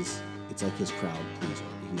it's like his crowd pleaser.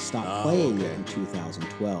 He stopped playing it in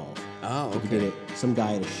 2012. Oh, He okay. did it. Some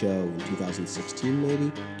guy at a show in 2016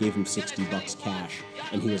 maybe gave him $60 cash,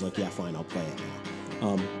 and he was like, "Yeah, fine, I'll play it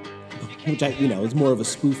now." Which is more of a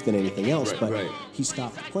spoof than anything else. Right, but right. he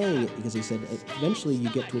stopped playing it because he said eventually you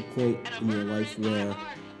get to a point in your life where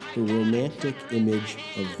the romantic image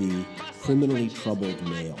of the criminally troubled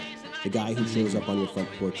male, the guy who shows up on your front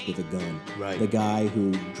porch with a gun, Right. the guy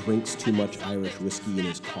who drinks too much Irish whiskey in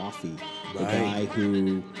his coffee, the Right. guy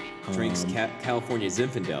who Drinks California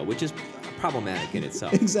Zinfandel, which is problematic in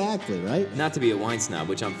itself. exactly right. Not to be a wine snob,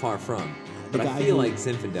 which I'm far from, The but I guy feel who- like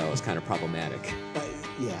Zinfandel is kind of problematic.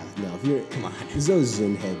 Yeah, no, if you're Come on. it's those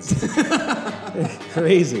Zin heads,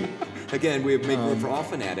 crazy. Again, we're all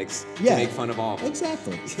fanatics Yeah, to make fun of all.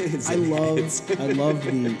 Exactly. Zin I love heads.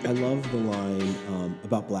 the line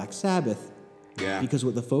about Black Sabbath. Yeah. Because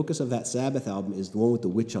what the focus of that Sabbath album is the one with the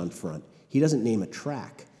witch on front. He doesn't name a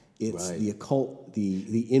track. It's Right. the occult,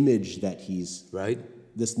 the image that Right?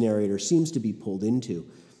 this narrator seems to be pulled into.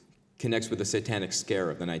 Connects with the satanic scare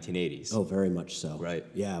of the 1980s. Oh, very much so. Right.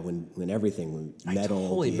 Yeah, when everything, when metal, I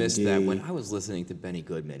totally missed D&D. that. When I was listening to Benny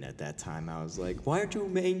Goodman at that time, I was like, why aren't you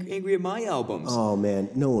angry at my albums? Oh man,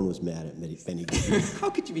 no one was mad at Benny Goodman. How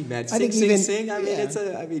could you be mad? I Sing, think sing, even- sing.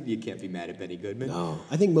 yeah. I mean, you can't be mad at Benny Goodman. No,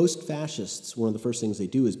 I think most fascists, one of the first things they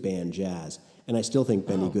do is ban jazz, and I still think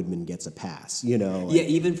Benny Goodman gets a pass. You know, like, Yeah,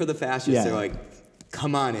 even for the fascists, Yeah. they're like,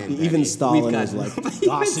 come on in. even Benny. Stalin We've got- was like,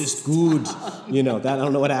 "Das ist gut." You know, that I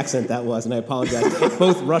don't know what accent that was, and I apologize to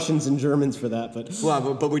both Russians and Germans for that. But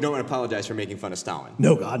Well, but we don't want to apologize for making fun of Stalin.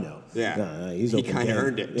 no, God, no. Yeah. No, he's He open kinda game.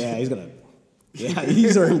 earned it. Yeah, he's gonna. Yeah,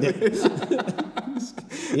 he's earned it.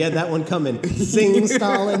 You had that one coming. Sing,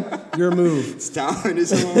 Stalin, your move. Stalin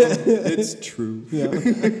is home. It's true. Yeah.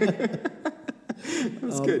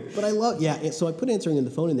 That's good. But I love, so I put answering in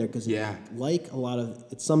the phone in there because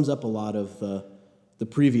it sums up a lot of the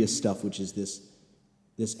previous stuff, which is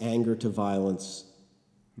this anger to violence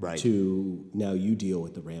Right. to now you deal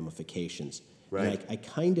with the ramifications. Right. And I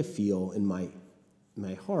kind of feel in my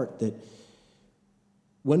heart that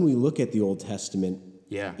when we look at the Old Testament,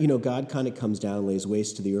 God kind of comes down, lays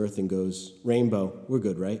waste to the earth and goes, rainbow, we're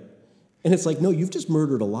good, right? And it's like, no, you've just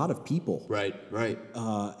murdered a lot of people. Right.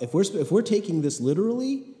 If we're taking this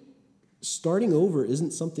literally, starting over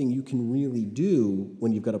isn't something you can really do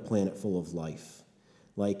when you've got a planet full of life.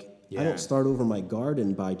 Like, I don't start over my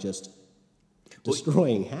garden by just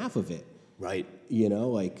destroying half of it. Right.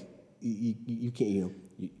 Like you can't,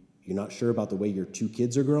 you're not sure about the way your 2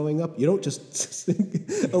 kids are growing up. You don't just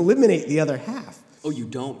eliminate the other half. Oh, you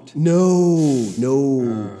don't? No,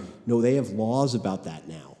 they have laws about that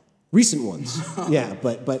now. Recent ones. Yeah,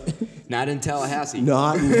 but Not in Tallahassee.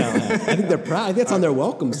 not in Tallahassee. I think they're proud. I think that's on their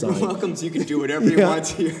welcome sign. Welcome, so you can do whatever you want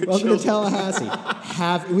to your Welcome children. to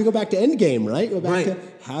Tallahassee. We go back to Endgame, right? Go back to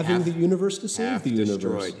having the universe to save Half the universe.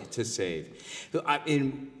 destroyed to save. So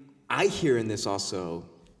I hear in this also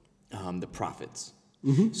the prophets.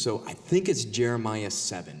 Mm-hmm. So I think it's Jeremiah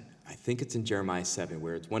 7. I think it's in Jeremiah 7,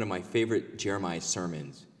 where it's one of my favorite Jeremiah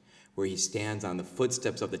sermons, where he stands on the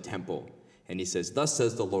footsteps of the temple and he says, "Thus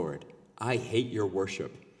says the Lord, I hate your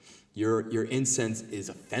worship. Your incense is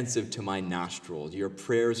offensive to my nostrils. Your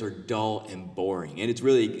prayers are dull and boring." And it's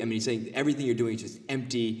really, he's saying everything you're doing is just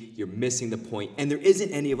empty. You're missing the point. And there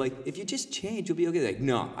isn't any of like, if you just change, you'll be okay. Like,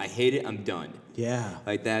 no, I hate it. I'm done. Yeah.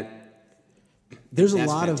 Like that. There's a That's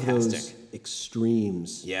lot of those fantastic.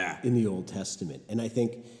 extremes in the Old Testament. And I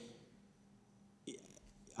think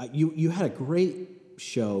you had a great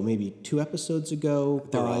show maybe 2 episodes ago.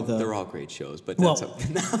 They're all great shows, but Well, that's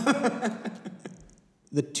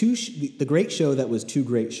the great show that was 2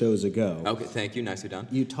 great shows ago. okay. Thank you. Nicely done.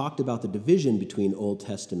 You talked about the division between Old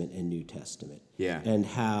Testament and New Testament. Yeah. And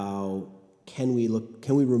how can we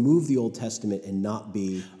remove the Old Testament and not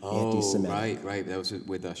be anti-Semitic? Right. That was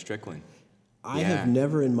with Strickland. I have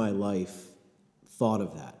never in my life thought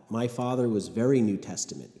of that. My father was very New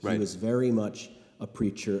Testament. He was very much a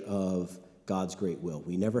preacher of God's great will.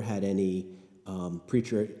 We never had any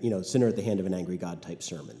preacher, sinner at the hand of an angry God type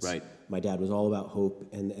sermons. Right. My dad was all about hope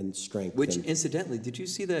and strength. Which, incidentally, did you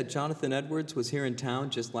see that Jonathan Edwards was here in town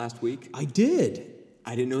just last week? I did.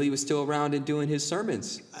 I didn't know he was still around and doing his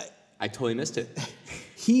sermons. I totally missed it.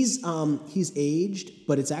 He's aged,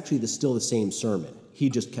 but it's actually still the same sermon. He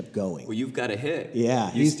just kept going. Well, you've got a hit.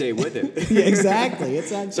 Yeah, You stay with it. Yeah, exactly.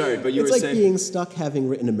 It's like, Sorry, but you it's were like saying- being stuck having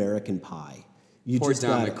written American Pie. You Poor just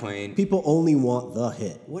Don gotta- McLean. People only want the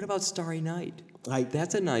hit. What about Starry Night? Like,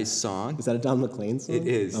 That's a nice song. is that a Don McLean song? It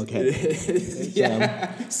is. Okay. It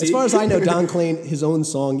is. As far as I know, Don McLean, his own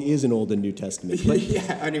song is in Old and New Testament. But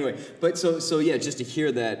Yeah. Anyway, but so yeah, just to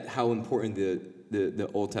hear that how important the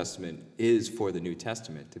Old Testament is for the New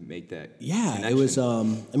Testament to make that. yeah, connection. it was.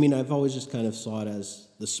 I've always just kind of saw it as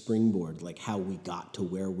the springboard, like how we got to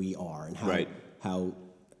where we are, and how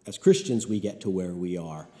as Christians we get to where we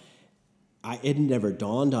are. It never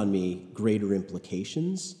dawned on me greater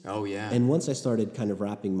implications. Oh yeah. And once I started kind of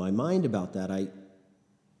wrapping my mind about that, I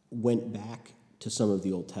went back to some of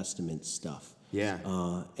the Old Testament stuff. Yeah.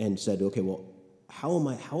 And said, okay, well, how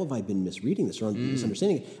have I been misreading this or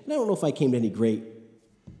misunderstanding it? And I don't know if I came to any great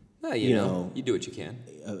Well, you do what you can.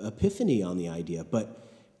 epiphany on the idea, but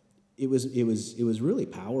it was really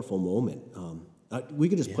powerful moment. We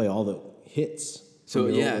could just play all the hits. So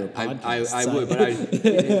from your yeah, earlier podcasts. I would,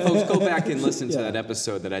 but folks, go back and listen to that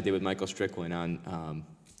episode that I did with Michael Strickland on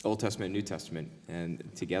Old Testament and New Testament, and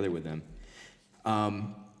together with them.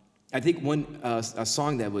 I think a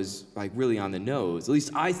song that was like really on the nose, at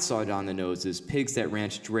least I saw it on the nose, is "Pigs That Ran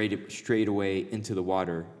Straight Away Into the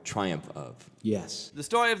Water, Triumph of." Yes. The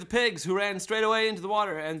story of the pigs who ran straight away into the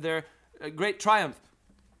water and their great triumph.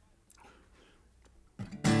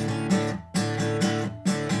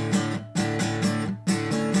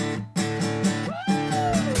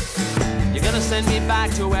 You're gonna send me back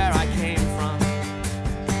to where I came from.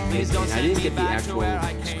 Please don't I send didn't me get the back to where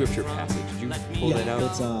I actual came scripture from. passage. Did you Let me pull that out?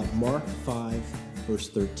 It's Mark 5, verse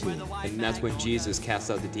 13. And that's when Jesus casts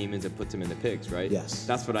out the demons and puts them in the pigs, right? Yes.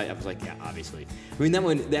 That's what I was like, yeah, obviously. I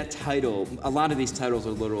mean, that title, a lot of these titles are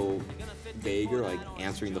a little vaguer, like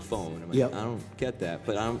answering the phone. I'm like, Yep. I don't get that,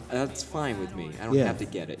 but that's fine with me. I don't Yeah. have to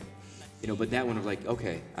get it. But that one was like,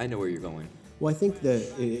 okay, I know where you're going. Well, I think that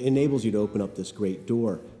it enables you to open up this great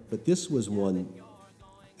door. But this was one,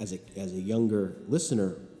 as a younger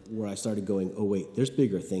listener, where I started going, oh wait, there's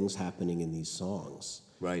bigger things happening in these songs.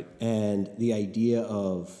 Right. And the idea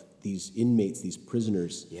of these inmates, these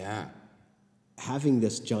prisoners, Yeah. having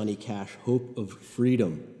this Johnny Cash hope of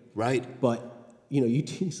freedom. Right. But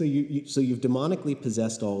so you've demonically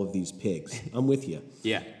possessed all of these pigs. I'm with you.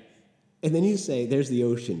 Yeah. And then you say, "There's the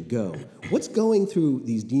ocean. Go." What's going through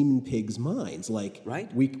these demon pigs' minds? Like,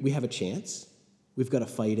 Right. we have a chance. We've got a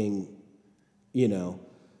fighting,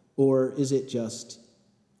 or is it just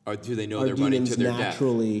Or do they know our they're running demons to their death?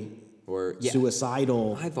 naturally Or yeah.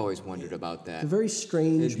 suicidal? I've always wondered about that. A very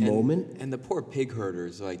strange moment. And the poor pig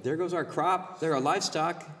herders, like, there goes our crop, there our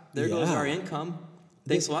livestock, there goes Yeah. our income.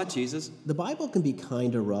 Thanks a lot, Jesus. The Bible can be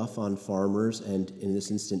kind of rough on farmers and, in this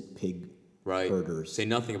instant, pig Right. herders. Say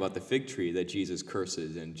nothing about the fig tree that Jesus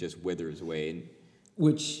curses and just withers away. And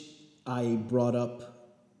Which I brought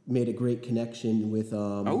up, made a great connection with.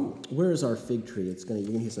 Where is our fig tree? You're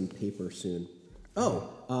gonna hear some paper soon.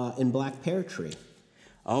 In Black Pear Tree,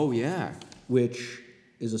 oh yeah. which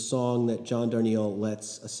is a song that John Darnielle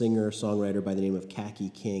lets a singer-songwriter by the name of Khaki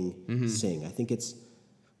King sing. I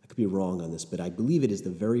could be wrong on this, but I believe it is the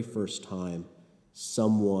very first time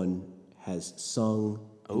someone has sung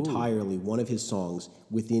entirely one of his songs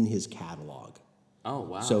within his catalog. Oh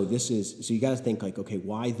wow. So you got to think like, okay,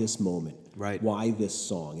 why this moment? Right. Why this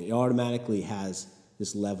song? It automatically has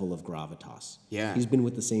this level of gravitas. Yeah. He's been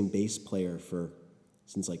with the same bass player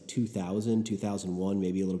since like 2000, 2001,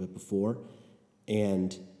 maybe a little bit before,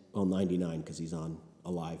 and 99 because he's on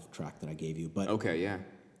a live track that I gave you. But Okay, yeah.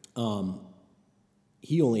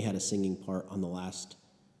 he only had a singing part on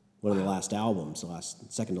one of the last albums,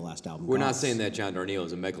 second to last album. We're not Gods. saying that John Darnielle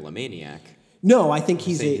is a megalomaniac. No, I think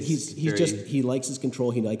he's saying he's very- he likes his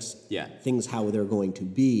control. He likes Yeah. things how they're going to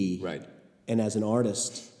be. Right. And as an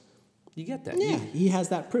artist, You get that. yeah, he has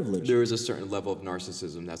that privilege. There is a certain level of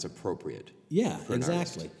narcissism that's appropriate. Yeah, for an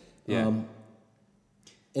artist. exactly. Yeah.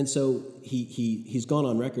 And so he's gone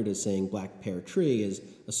on record as saying Black Pear Tree is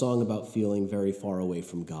a song about feeling very far away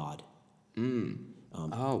from God.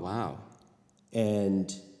 Oh wow.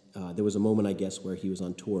 And there was a moment, I guess, where he was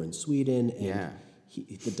on tour in Sweden, and Yeah.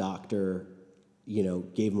 the doctor,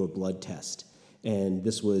 gave him a blood test. And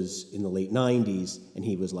this was in the late 90s, and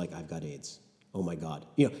he was like, I've got AIDS. Oh my God.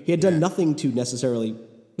 He had done nothing to necessarily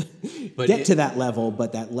get to that level,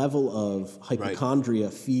 but that level of hypochondria,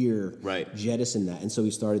 fear, jettisoned that. And so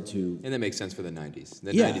he started to... And that makes sense for the 90s.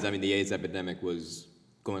 The Yeah. 90s, I mean, the AIDS epidemic was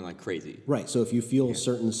going like crazy. Right, so if you feel a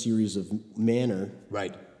certain series of manner,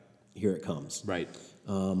 Right. here it comes. Right.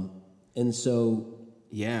 And so...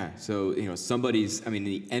 Yeah. So,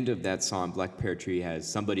 the end of that song, Black Pear Tree, has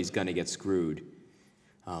somebody's gonna get screwed.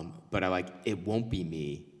 But it won't be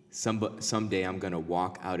me. Someday I'm gonna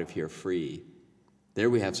walk out of here free. There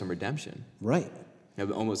we have some redemption. Right.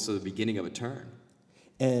 Almost the beginning of a turn.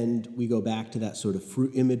 And we go back to that sort of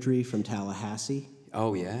fruit imagery from Tallahassee.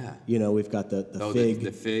 Oh yeah. We've got the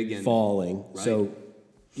fig and falling. Right. So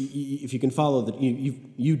if you can follow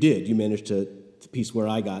you managed to piece where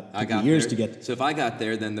I got. I got years there. to get. So if I got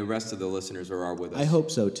there, then the rest of the listeners are with us. I hope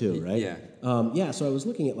so too, right? Yeah. So I was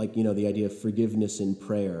looking at the idea of forgiveness in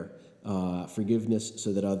prayer, forgiveness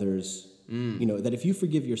so that others, that if you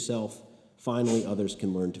forgive yourself, finally others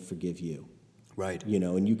can learn to forgive you. Right.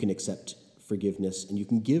 And you can accept forgiveness and you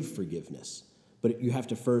can give forgiveness, but you have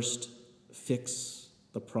to first fix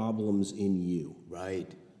the problems in you.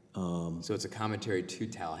 Right. So it's a commentary to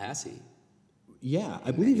Tallahassee. Yeah, I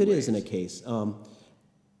believe it is in a case.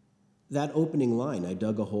 That opening line, I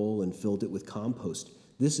dug a hole and filled it with compost.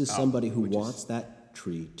 This is somebody who wants that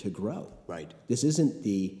tree to grow. Right. This isn't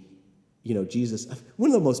Jesus. One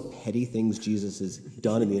of the most petty things Jesus has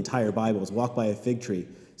done in the entire Bible is walk by a fig tree,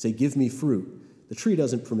 say, give me fruit. The tree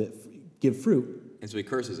doesn't give fruit. And so he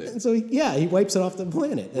curses it. And so, he wipes it off the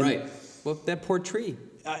planet. And Right. Well, that poor tree.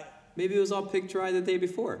 Maybe it was all pig dry the day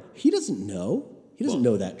before. He doesn't know. He doesn't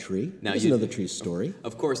know that tree. He doesn't know the tree's story.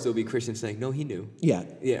 Of course, there'll be Christians saying, no, he knew. Yeah.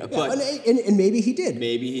 But and maybe he did.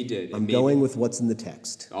 Maybe he did. I'm going with what's in the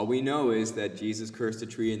text. All we know is that Jesus cursed the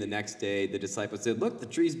tree, and the next day the disciples said, look, the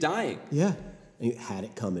tree's dying. Yeah. And he had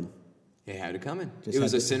it coming. He had it coming. Just It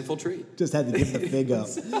was had a to- sinful tree. Just had to give the fig up.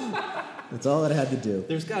 That's all it had to do.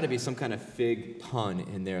 There's got to be some kind of fig pun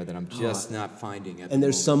in there that I'm just not finding at the And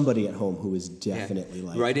there's moment. somebody at home who is definitely Yeah.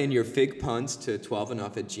 like, Write in your fig puns to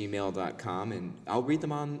 12enough@gmail.com, and I'll read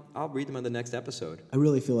them on the next episode. I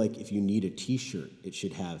really feel like if you need a T-shirt, it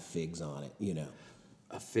should have figs on it.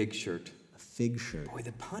 A fig shirt. A fig shirt. Boy,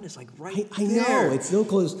 the pun is like right I there. know it's so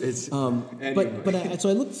close. Anyway. So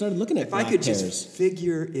I started looking at If I black could pears. just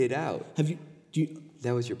figure it out. Have you? Do you?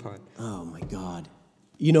 That was your pun. Oh my God.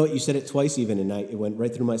 You know what? You said it twice even, and it went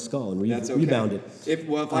right through my skull and That's okay. rebounded. If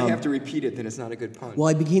I have to repeat it, then it's not a good pun. Well,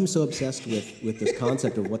 I became so obsessed with this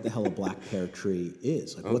concept of what the hell a black pear tree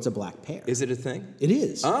is. Like, what's a black pear? Is it a thing? It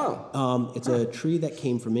is. Oh. It's a tree that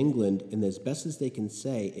came from England, and as best as they can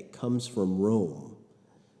say, it comes from Rome.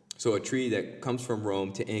 So a tree that comes from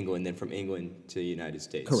Rome to England, then from England to the United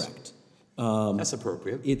States. Correct. That's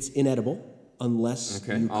appropriate. It's inedible unless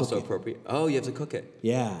you cook Also it. appropriate. Oh, you have to cook it.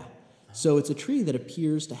 Yeah. So it's a tree that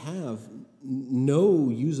appears to have no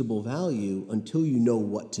usable value until you know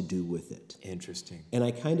what to do with it. Interesting. And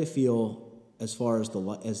I kind of feel, as far as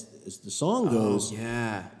as the song goes,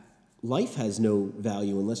 Yeah. life has no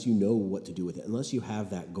value unless you know what to do with it, unless you have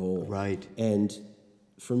that goal. Right. And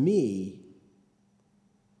for me,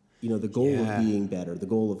 the goal of being better, the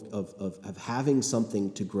goal of having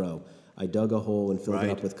something to grow. I dug a hole and filled it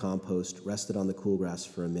up with compost, rested on the cool grass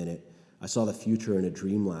for a minute. I saw the future in a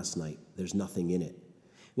dream last night. There's nothing in it.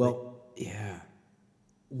 Well, Yeah.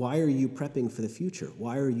 why are you prepping for the future?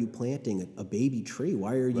 Why are you planting a baby tree?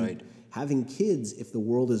 Why are you having kids if the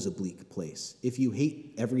world is a bleak place? If you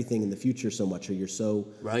hate everything in the future so much, or you're so...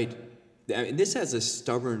 Right. I mean, this has a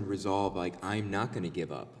stubborn resolve, like, I'm not going to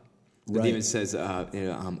give up. It Right. even says,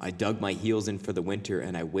 I dug my heels in for the winter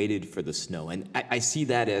and I waited for the snow. And I see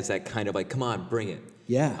that as that kind of like, come on, bring it.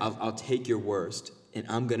 Yeah. I'll take your worst and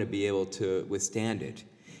I'm going to be able to withstand it.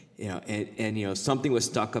 And something was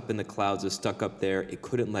stuck up in the clouds, was stuck up there. It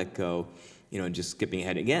couldn't let go. And just skipping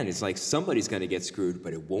ahead again, it's like somebody's going to get screwed,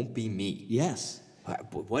 but it won't be me. Yes.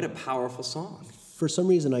 What a powerful song. For some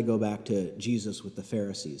reason, I go back to Jesus with the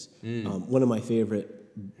Pharisees. One of my favorite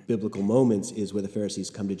biblical moments is where the Pharisees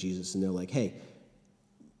come to Jesus and they're like, hey,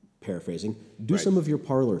 paraphrasing, do some of your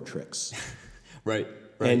parlor tricks. Right.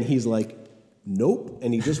 And he's like, nope.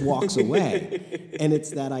 And he just walks away. And it's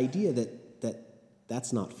that idea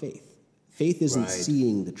that's not faith. Faith isn't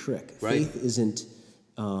seeing the trick. Right. Faith isn't,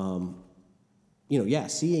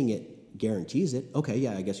 seeing it guarantees it. Okay,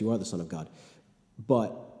 yeah, I guess you are the Son of God.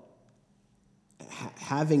 But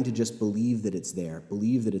having to just believe that it's there,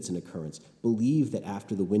 believe that it's an occurrence, believe that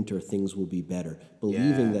after the winter things will be better,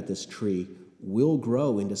 believing that this tree will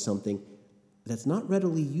grow into something that's not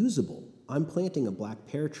readily usable. I'm planting a black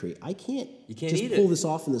pear tree. I can't just eat pull it. this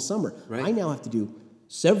off in the summer. Right. I now have to do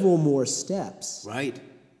several more steps Right.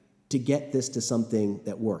 to get this to something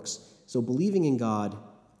that works. So believing in God,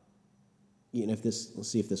 let's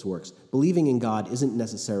see if this works. Believing in God isn't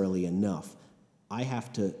necessarily enough. I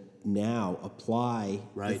have to now apply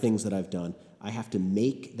the things that I've done. I have to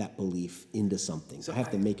make that belief into something. So I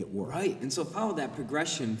have to make it work. Right. And so follow that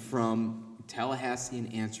progression from Tallahassee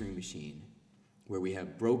and answering machine, where we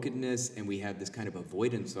have brokenness and we have this kind of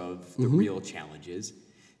avoidance of the real challenges,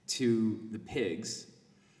 to the pigs,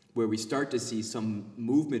 where we start to see some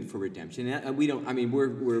movement for redemption. And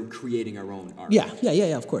we're creating our own art. Yeah,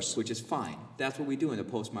 of course. Which is fine. That's what we do in the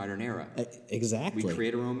postmodern era. Exactly. We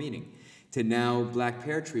create our own meaning. To now, Black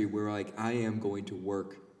Pear Tree, we're like, I am going to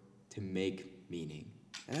work to make meaning.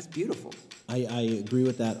 And that's beautiful. I agree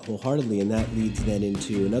with that wholeheartedly, and that leads then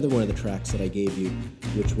into another one of the tracks that I gave you,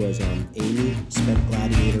 which was Amy, Spent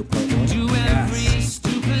Gladiator Part 1. Do every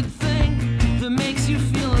stupid thing that makes you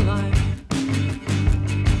feel alive.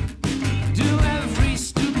 Do every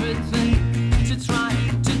stupid thing to try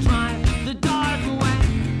to drive the dark away.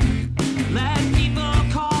 Let people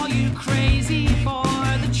call you crazy for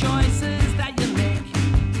the choices that you make.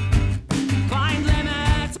 Find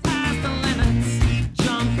limits past the limits.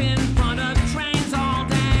 Jump in front of trains all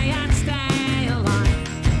day and stay alive.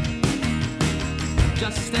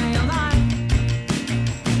 Just stay alive.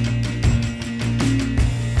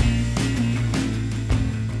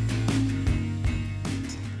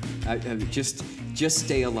 Just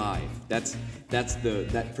stay alive. That's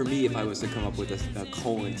for me. If I was to come up with a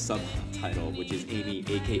colon subtitle, which is Amy,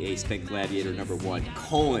 aka Spent Gladiator #1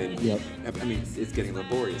 colon. Yep. I mean, it's getting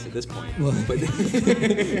laborious at this point. There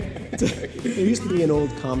used to be an old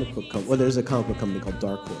comic book company. Well, there's a comic book company called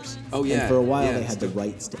Dark Horse. Oh, yeah. And for a while, Yeah, they it's had the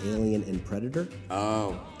rights to Alien and Predator.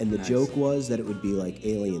 Oh. And the nice. joke was that it would be like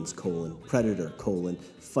Aliens, Predator,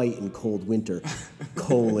 Fight in Cold Winter,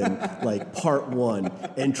 like Part 1,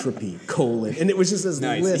 Entropy, And it was just this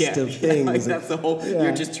Nice. list of things. Like that's the whole. Yeah.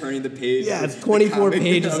 You're just turning the page. Yeah, of it's the 24 comic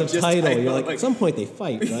pages of just title. You're like, like at some point they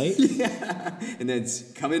fight, right? Yeah. And then it's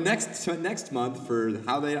coming next month for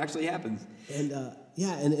how that actually happens. And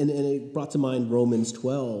and it brought to mind Romans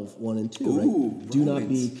 12, 1 and 2, Ooh, right? Do not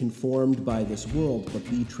be Romans. conformed by this world, but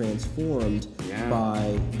be transformed Yeah.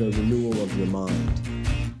 by the renewal of your mind.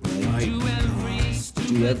 Right?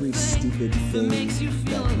 Do every stupid thing that makes you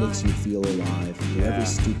feel alive. Do every Yeah.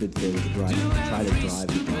 stupid thing to try to drive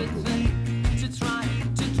the dark away. to try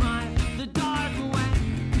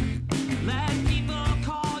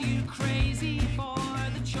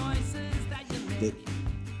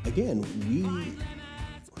again,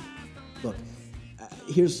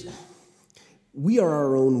 we are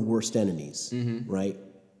our own worst enemies, right?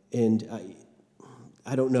 And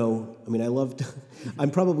I don't know. I mean,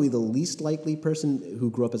 I'm probably the least likely person who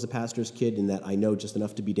grew up as a pastor's kid in that I know just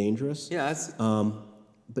enough to be dangerous. Yeah, that's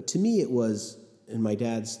But to me, it was, and my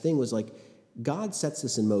dad's thing was like, God sets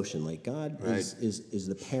this in motion. Like God is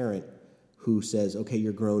the parent who says, okay,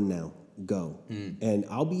 you're grown now, go. And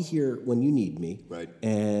I'll be here when you need me. Right.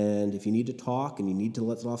 And if you need to talk and you need to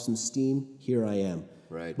let off some steam, here I am.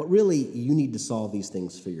 Right. But really, you need to solve these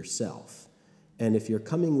things for yourself. And if you're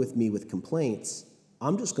coming with me with complaints,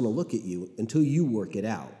 I'm just going to look at you until you work it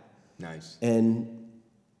out. nice. And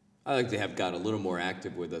I like to have God a little more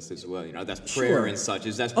active with us as well. You know, that's prayer Sure. and such.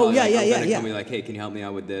 That's Oh, probably yeah, like, yeah, I'm yeah, gonna yeah. come be like, hey, can you help me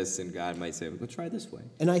out with this? And God might say, well, try this way.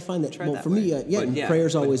 And I find that, Try well, that for me, way. yeah, But yeah,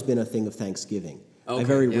 prayer's but- always been a thing of thanksgiving. I Okay,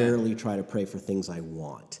 very yeah. rarely try to pray for things I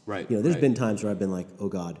want. Right, You know, there's right. been times where I've been like, oh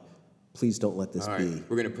God, please don't let this All be. right,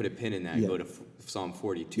 we're going to put a pin in that and Yeah. go to Psalm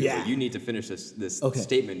 42. Yeah. But you need to finish this Okay.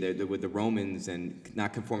 statement there with the Romans and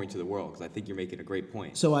not conforming to the world, because I think you're making a great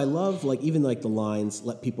point. So I love, like, even like the lines,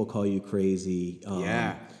 let people call you crazy.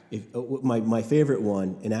 Yeah. My favorite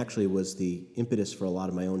one, and actually was the impetus for a lot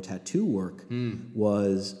of my own tattoo work,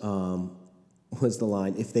 was the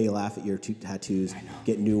line, if they laugh at your tattoos,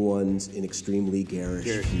 get new ones in extremely garish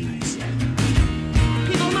hues.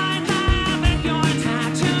 People might laugh at your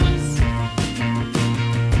tattoos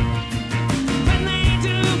when they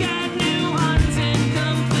do get new ones in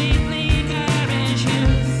completely garish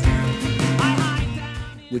hues. I hide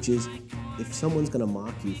down in Which is, if someone's going to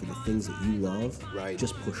mock you for the things that you love, Right.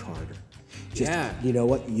 just push harder. Just, Yeah. you know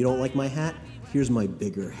what? You don't like my hat? Here's my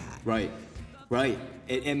bigger hat. Right, right.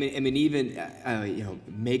 I mean, even you know,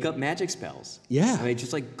 make up magic spells. Yeah. I mean,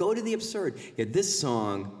 just like go to the absurd. Yeah, this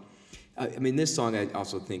song. This song I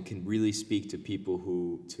also think can really speak to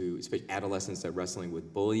people to especially adolescents that are wrestling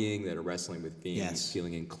with bullying, that are wrestling with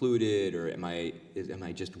feeling included, or am I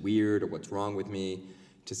just weird, or what's wrong with me?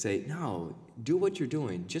 To say no, do what you're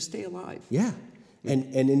doing, just stay alive. Yeah, and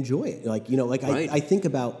enjoy it. Like, you know, like Right. I think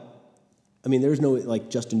about, I mean, there's no like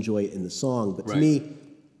just enjoy it in the song, but to Right. me,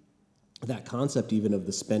 that concept even of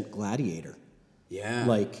the spent gladiator, Yeah.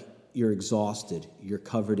 like you're exhausted, you're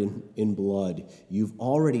covered in blood, you've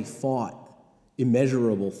already fought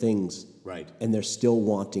immeasurable things, Right. and they're still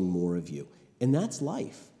wanting more of you, and that's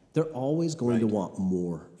life. They're always going to Right. want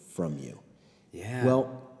more from you. Yeah.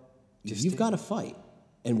 Well, Just you've to- got to fight.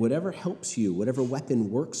 And whatever helps you, whatever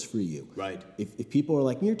weapon works for you. Right. If people are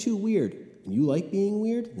like, you're too weird, and you like being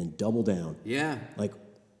weird, then double down. Yeah. Like,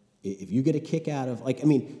 if you get a kick out of, like, I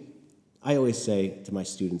mean, I always say to my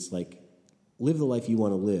students, like, live the life you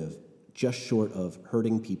want to live, just short of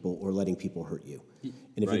hurting people or letting people hurt you.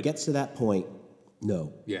 And if Right. it gets to that point,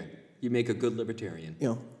 no. Yeah. You make a good libertarian. You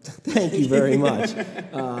know, thank you very much.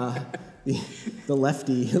 The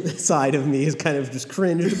lefty side of me is kind of just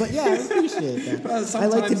cringed, but yeah, I appreciate that. Well, I like to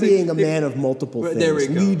sometimes being a they- man of multiple Well, things. there we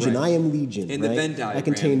go, Legion, right. I am legion. In right? the Venn diagram, I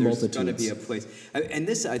contain there's multitudes. going to be a place. And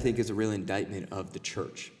this, I think, is a real indictment of the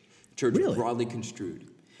church. Church Really? broadly construed.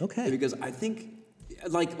 Okay. Because I think,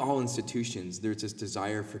 like all institutions, there's this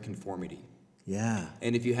desire for conformity. Yeah.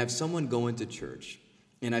 And if you have someone go into church,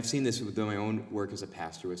 and I've seen this with my own work as a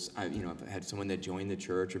pastor, I've had someone that joined the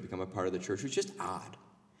church or become a part of the church who's just odd.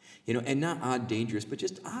 You know, and not odd, dangerous, but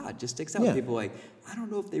just odd, just sticks out. Yeah. People are like, I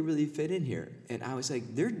don't know if they really fit in here. And I was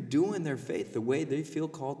like, they're doing their faith the way they feel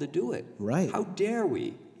called to do it. Right. How dare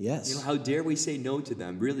we? Yes. You know, how dare we say no to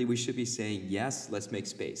them? Really, we should be saying, yes, let's make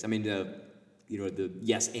space. I mean, the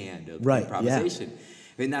yes and of Right, improvisation.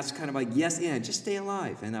 I mean, that's kind of like, yes and, just stay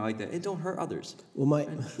alive. And I like that. And don't hurt others. Well,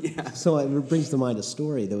 Yeah. so it brings to mind a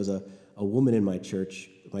story. There was a woman in my church.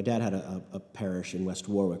 My dad had a parish in West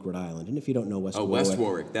Warwick, Rhode Island. And if you don't know West Warwick, West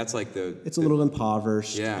Warwick. That's like the... it's a little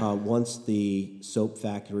impoverished. Yeah. Once the soap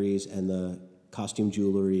factories and the costume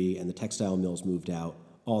jewelry and the textile mills moved out,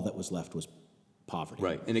 all that was left was poverty.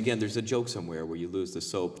 Right. And again, there's a joke somewhere where you lose the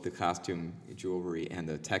soap, the costume jewelry, and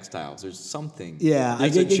the textiles. There's something. Yeah,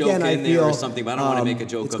 There's a joke again, I in there or feel, something, but I don't want to make a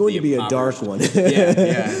joke it's of going the to be a dark impoverished. one.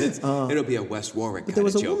 yeah. It'll be a West Warwick But kind there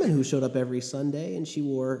was of a joke. woman who showed up every Sunday, and she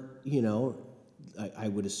wore, you know, I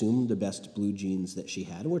would assume the best blue jeans that she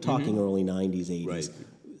had. And we're talking early 90s, 80s. Right.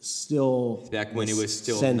 Still, Back when it this was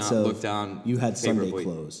still sense not of looked down you had Sunday favorably.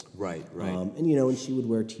 clothes. Right. And, you know, and she would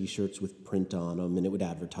wear T-shirts with print on them, and it would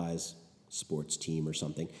advertise sports team or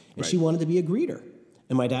something. And she Right. wanted to be a greeter.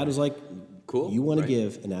 And my dad was like, Cool, you want to right.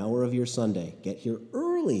 give an hour of your Sunday, get here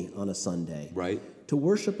early on a Sunday, Right. to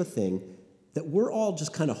worship a thing that we're all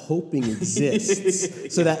just kind of hoping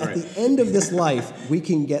exists so that at the end of this life, we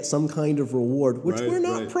can get some kind of reward, which Right, we're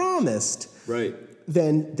not right. promised. Right.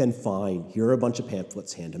 then fine. Here are a bunch of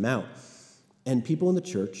pamphlets, hand them out. And people in the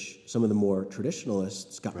church, some of the more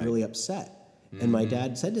traditionalists, got really upset. And my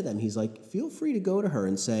dad said to them, he's like, feel free to go to her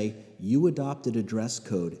and say, you adopted a dress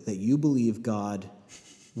code that you believe God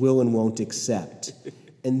will and won't accept.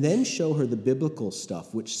 And then show her the biblical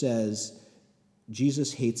stuff, which says,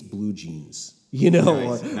 Jesus hates blue jeans. You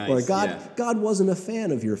know, or God wasn't a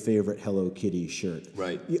fan of your favorite Hello Kitty shirt.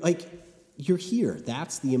 Right. You're here.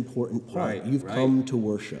 That's the important part. Right, You've right. come to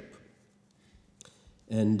worship.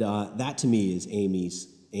 And that to me is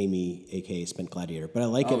Amy, a.k.a. Spent Gladiator. But I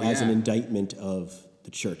like it as an indictment of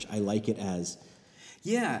the church. I like it as...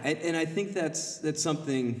 Yeah, and I think that's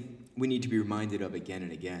something we need to be reminded of again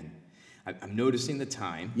and again. I'm noticing the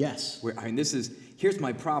time. Yes. Here's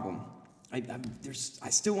my problem. I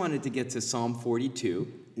still wanted to get to Psalm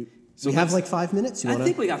 42. So we have like 5 minutes? I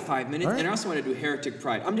think we got 5 minutes. All right. And I also want to do Heretic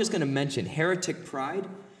Pride. I'm just going to mention Heretic Pride.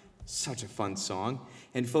 Such a fun song.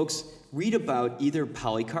 And folks, read about either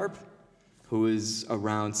Polycarp, who is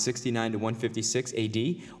around 69 to 156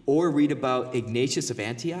 AD, or read about Ignatius of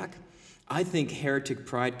Antioch. I think Heretic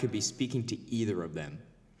Pride could be speaking to either of them.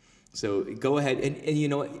 So go ahead, and you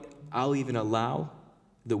know what? I'll even allow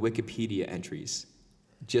the Wikipedia entries,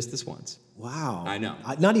 just this once. Wow. I know.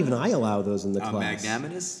 Not even I allow those in the class.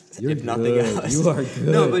 Magnanimous, You're if nothing good. else. You are good.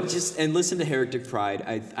 No, but and listen to Heretic Pride.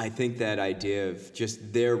 I think that idea of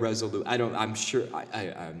just their resolute. I'm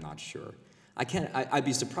not sure. I'd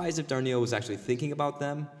be surprised if Darnielle was actually thinking about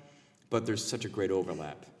them, but there's such a great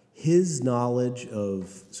overlap. His knowledge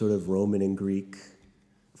of sort of Roman and Greek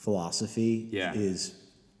philosophy is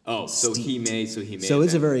So he may. So have it's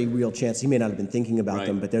a been. very real chance. He may not have been thinking about Right.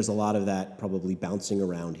 them, but there's a lot of that probably bouncing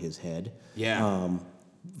around his head. Yeah.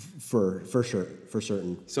 For sure, for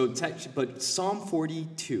certain. But Psalm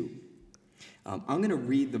 42. I'm going to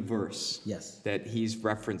read the verse. Yes. That he's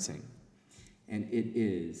referencing, and it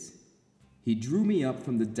is, "He drew me up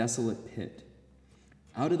from the desolate pit,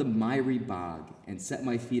 out of the miry bog, and set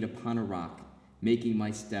my feet upon a rock, making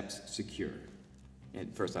my steps secure."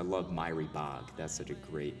 And first, I love miry bog. That's such a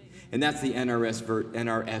great, and that's the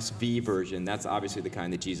NRSV version. That's obviously the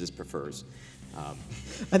kind that Jesus prefers.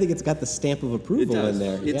 I think it's got the stamp of approval in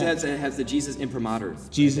there. It does. It has the Jesus imprimatur.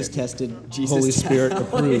 Jesus tested, Jesus Holy Spirit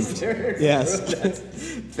Holy approved. Spirit Yes. approved. That's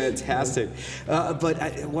fantastic.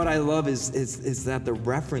 What I love is that the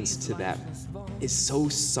reference to that is so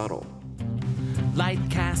subtle. Light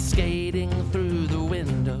cascading through the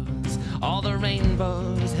windows, all the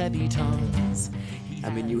rainbow's heavy tones. I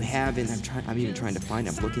mean, you have, and I'm even trying to find.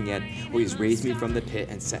 I'm looking at, he's raised me from the pit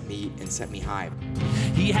and set me high.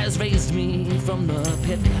 He has raised me from the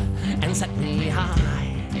pit and set me high.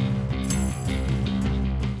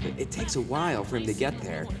 It takes a while for him to get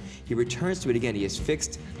there. He returns to it again. He has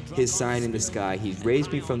fixed his sign in the sky. He's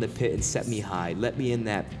raised me from the pit and set me high.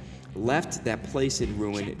 Left that place in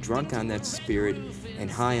ruin, drunk on that spirit and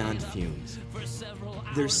high on fumes.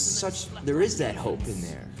 There is that hope in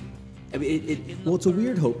there. I mean, Well, it's a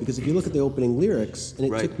weird hope because if you look at the opening lyrics, and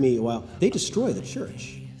it Right. took me a while, they destroy the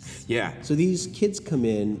church. yeah. So these kids come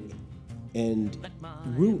in and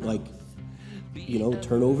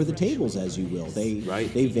turn over the tables, as you will. They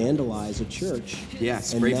vandalize a church. Yeah, and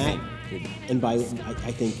spray that, paint. And by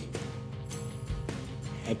I think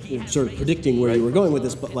I'm sort of predicting where you were going with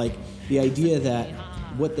this, but like the idea that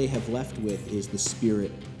what they have left with is the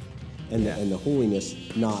spirit and the holiness,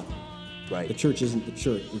 not Right. the church isn't the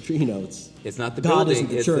church. It's not the God building.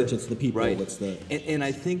 isn't the church. It's the people. Right. It's the And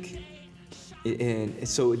I think, and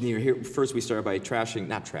so here first we started by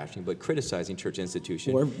criticizing church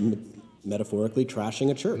institutions. or metaphorically trashing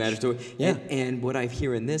a church. Yeah. And what I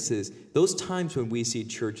hear in this is those times when we see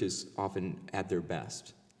churches often at their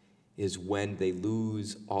best is when they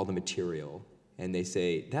lose all the material and they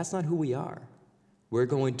say, that's not who we are. We're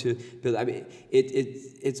going to build. I mean,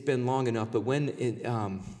 it's been long enough, but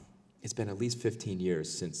it's been at least 15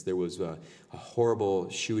 years since there was a horrible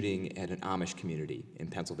shooting at an Amish community in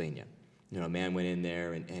Pennsylvania. A man went in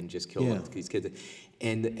there and just killed these kids.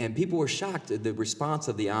 And people were shocked at the response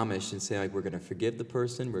of the Amish and saying, like, we're going to forgive the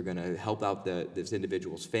person, we're going to help out this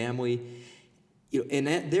individual's family. And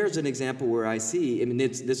there's an example where I see,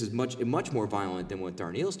 this is much more violent than what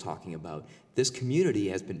Darnielle's talking about. This community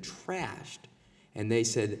has been trashed. And they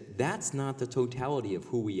said, that's not the totality of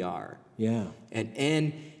who we are. Yeah.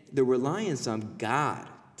 And the reliance on God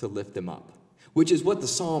to lift them up, which is what the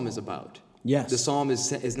psalm is about. Yes. The psalm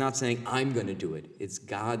is not saying, I'm going to do it. It's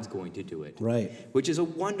God's going to do it. Right. Which is a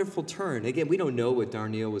wonderful turn. Again, we don't know what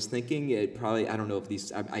Darnielle was thinking. I don't know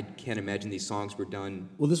if I can't imagine these songs were done.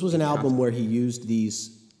 Well, this was an album where he used these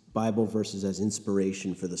Bible verses as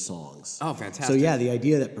inspiration for the songs. Oh, fantastic. So yeah, the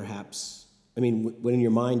idea that perhaps I mean, when in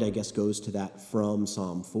your mind, I guess, goes to that from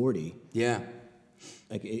Psalm 40, Yeah.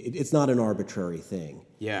 like it's not an arbitrary thing.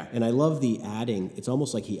 Yeah. And I love the adding. It's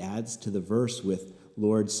almost like he adds to the verse with,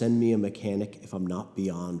 Lord, send me a mechanic if I'm not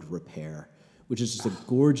beyond repair, which is just a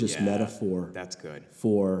gorgeous Yeah, metaphor. that's good.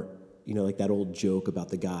 For, like that old joke about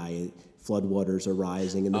the guy, floodwaters are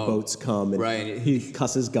rising and the boats come and right. he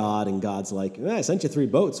cusses God and God's like, I sent you 3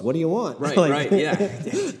 boats. What do you want? Right, Like, right, yeah.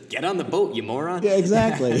 Get on the boat, you moron. Yeah,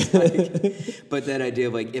 exactly. But that idea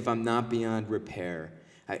of like, if I'm not beyond repair,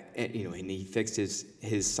 and he fixed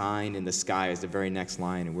his sign in the sky is the very next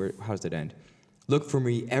line. And how does it end? Look for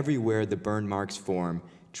me everywhere the burn marks form,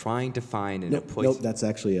 trying to find in a place. Nope, that's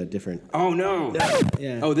actually a different. Oh no!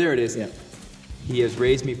 Yeah. Oh, there it is. Yeah. He has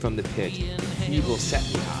raised me from the pit. He will set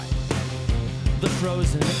me high. The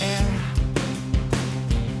frozen air.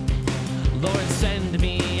 Lord, send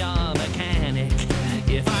me a mechanic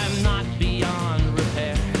if I'm not beyond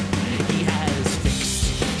repair. He has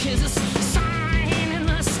fixed his sign in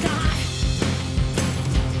the sky.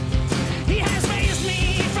 He has raised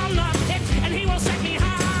me from the pit, and he will set me high.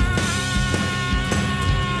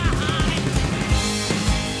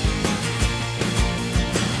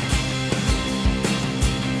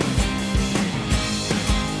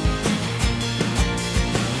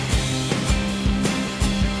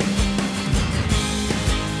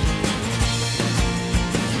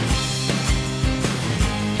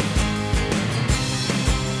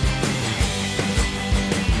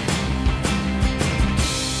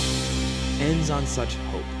 Ends on such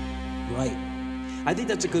hope. Right. I think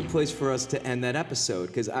that's a good place for us to end that episode,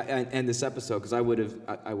 because I end this episode because I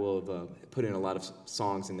will have put in a lot of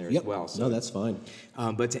songs in there Yep. as well. No, that's fine.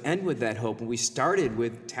 But to end with that hope, and we started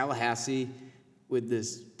with Tallahassee, with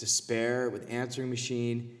this despair, with Answering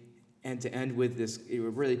Machine, and to end with this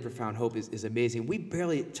really profound hope is amazing. We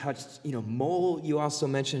barely touched, Mole. You also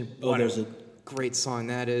mentioned what there's a a- great song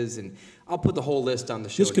that is, and I'll put the whole list on the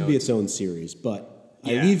show This could be notes. its own series, but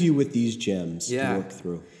Yeah. I leave you with these gems Yeah. to work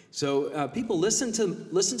through. So people, listen to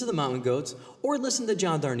the Mountain Goats or listen to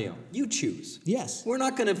John Darnielle. You choose. Yes. We're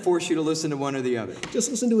not going to force you to listen to one or the other. Just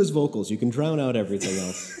listen to his vocals. You can drown out everything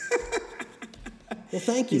else. Well,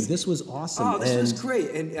 thank you. This was awesome. Oh, this was And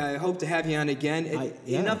great, and I hope to have you on again.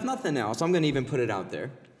 yeah. If nothing else, I'm going to even put it out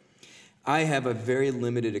there. I have a very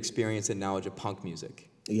limited experience and knowledge of punk music.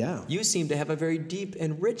 Yeah. You seem to have a very deep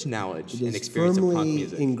and rich knowledge It and is experience of punk firmly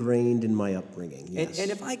music. ingrained in my upbringing. Yes.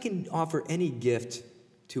 And if I can offer any gift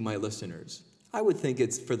to my listeners, I would think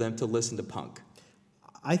it's for them to listen to punk.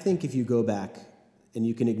 I think if you go back and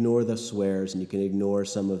you can ignore the swears and you can ignore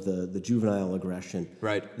some of the juvenile aggression,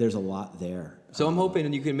 Right. there's a lot there. So I'm hoping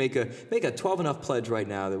that you can make a 12 and up pledge right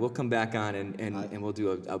now that we'll come back on and we'll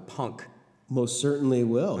do a punk. Most certainly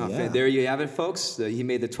will. Yeah. There you have it, folks. He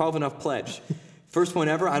made the 12 and up pledge. First one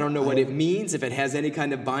ever. I don't know what it means, if it has any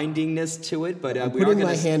kind of bindingness to it, but I'm we are putting going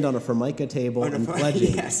my to. hand on a Formica table and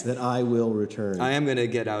pledging Yes. that I will return. I am going to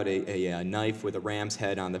get out a knife with a ram's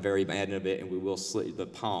head on the very end of it, and we will slit the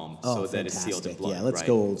palm so that it's sealed in fantastic. blood. Yeah, let's right?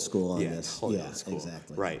 go old school on Yeah, this. totally Yeah, old school.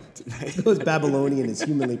 exactly. Right. Go as Babylonian as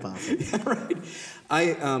humanly possible. Right.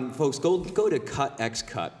 Folks, go to Cut X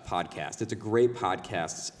Cut podcast. It's a great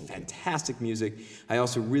podcast. It's fantastic music. I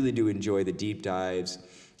also really do enjoy the deep dives.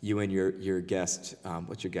 You and your guest,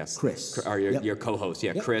 what's your guest? Chris. Or your, Yep. your co-host,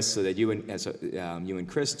 yeah, Yep. Chris. So that you and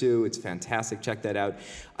Chris do. It's fantastic. Check that out.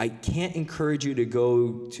 I can't encourage you to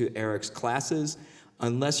go to Eric's classes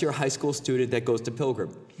unless you're a high school student that goes to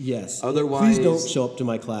Pilgrim. Yes. Otherwise- Please don't show up to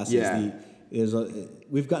my classes. Yeah.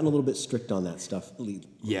 We've gotten a little bit strict on that stuff.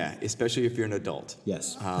 Yeah, especially if you're an adult.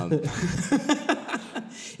 Yes.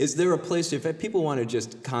 Is there a place, if people want to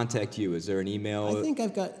just contact you, is there an email? I think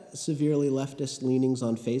I've got severely leftist leanings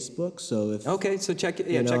on Facebook, so if Okay, so check know,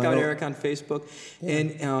 check I out don't- Eric on Facebook,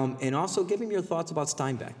 and also give him your thoughts about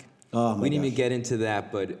Steinbeck. Oh, my we didn't even gosh. get into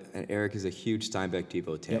that, but Eric is a huge Steinbeck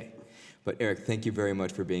devotee. Yep. But Eric, thank you very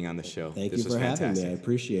much for being on the show. thank This you was for having me. I fantastic.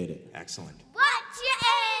 appreciate it. Excellent. What you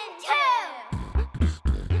into?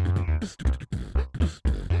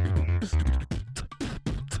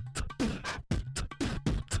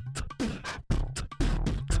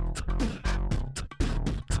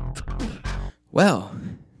 Well,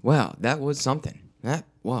 that was something. That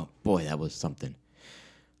was something.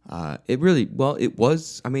 It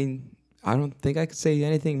was. I mean, I don't think I could say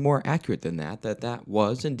anything more accurate than that. That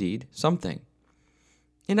was indeed something.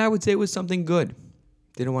 And I would say it was something good.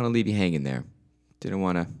 Didn't want to leave you hanging there. Didn't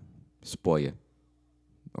want to spoil you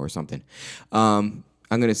or something. I'm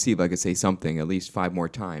going to see if I could say something at least 5 more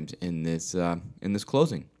times in this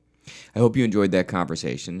closing. I hope you enjoyed that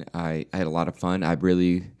conversation. I had a lot of fun. I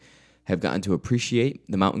really have gotten to appreciate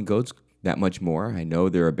the Mountain Goats that much more. I know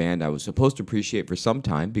they're a band I was supposed to appreciate for some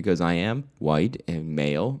time because I am white and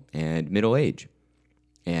male and middle age.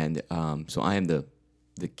 And so I am the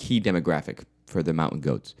key demographic for the Mountain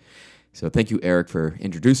Goats. So thank you, Eric, for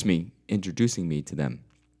introducing me to them.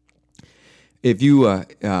 If you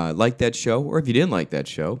like that show, or if you didn't like that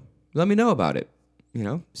show, let me know about it.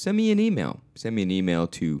 Send me an email. Send me an email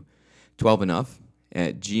to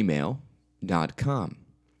 12enough@gmail.com.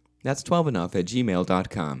 That's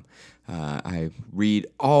 12enough@gmail.com. I read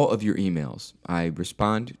all of your emails. I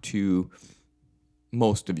respond to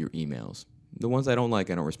most of your emails. The ones I don't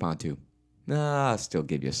like, I don't respond to. I'll still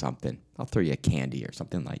give you something. I'll throw you a candy or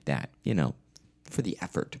something like that, for the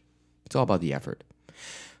effort. It's all about the effort.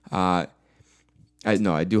 I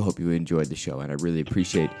do hope you enjoyed the show, and I really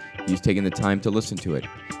appreciate you taking the time to listen to it.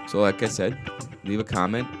 So like I said, leave a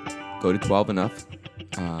comment, go to 12enough,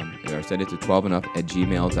 or send it to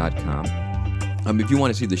 12enough@gmail.com. If you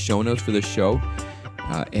want to see the show notes for this show,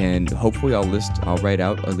 and hopefully I'll write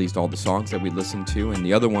out at least all the songs that we listened to, and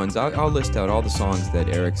the other ones, I'll list out all the songs that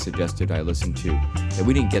Eric suggested I listen to, that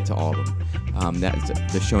we didn't get to all of them.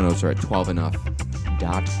 The show notes are at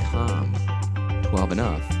 12enough.com.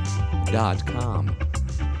 12enough.com.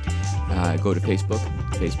 Go to Facebook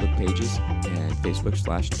pages, and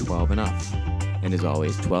Facebook/12enough. And as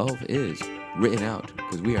always, 12 is written out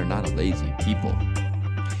because we are not a lazy people.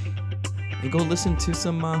 And go listen to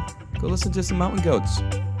some Mountain Goats.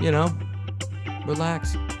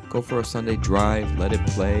 Relax. Go for a Sunday drive. Let it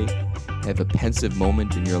play. Have a pensive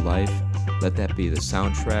moment in your life. Let that be the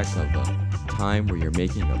soundtrack of a time where you're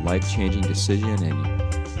making a life-changing decision and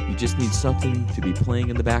you just need something to be playing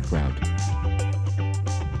in the background.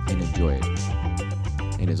 And enjoy it.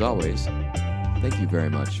 And as always, thank you very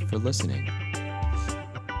much for listening.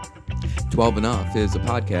 12 Enough is a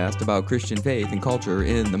podcast about Christian faith and culture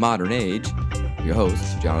in the modern age. Your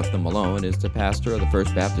host, Jonathan Malone, is the pastor of the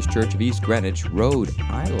First Baptist Church of East Greenwich, Rhode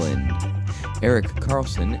Island. Eric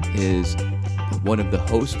Carlson is one of the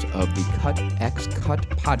hosts of the Cut X Cut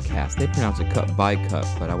podcast. They pronounce it Cut by Cut,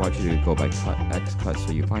 but I want you to go by Cut X Cut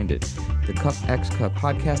so you find it. The Cut X Cut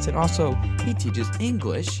podcast, and also he teaches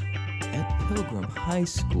English at Pilgrim High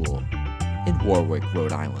School in Warwick,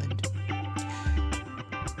 Rhode Island.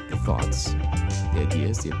 The thoughts, the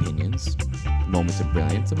ideas, the opinions, moments of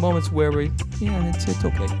brilliance, the moments where it's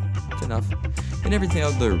okay, it's enough. And every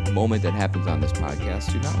other moment that happens on this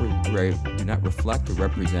podcast do not reflect or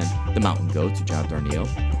represent the Mountain Goats or John Darnielle.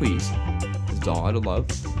 Please, it's all out of love,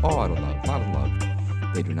 a lot of love.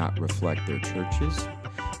 They do not reflect their churches,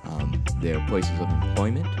 their places of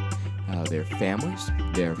employment, their families,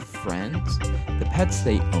 their friends, the pets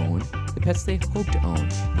they own, the pets they hope to own,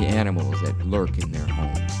 the animals that lurk in their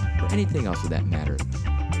homes, or anything else of that matter.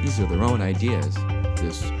 These are their own ideas.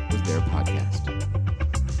 This was their podcast.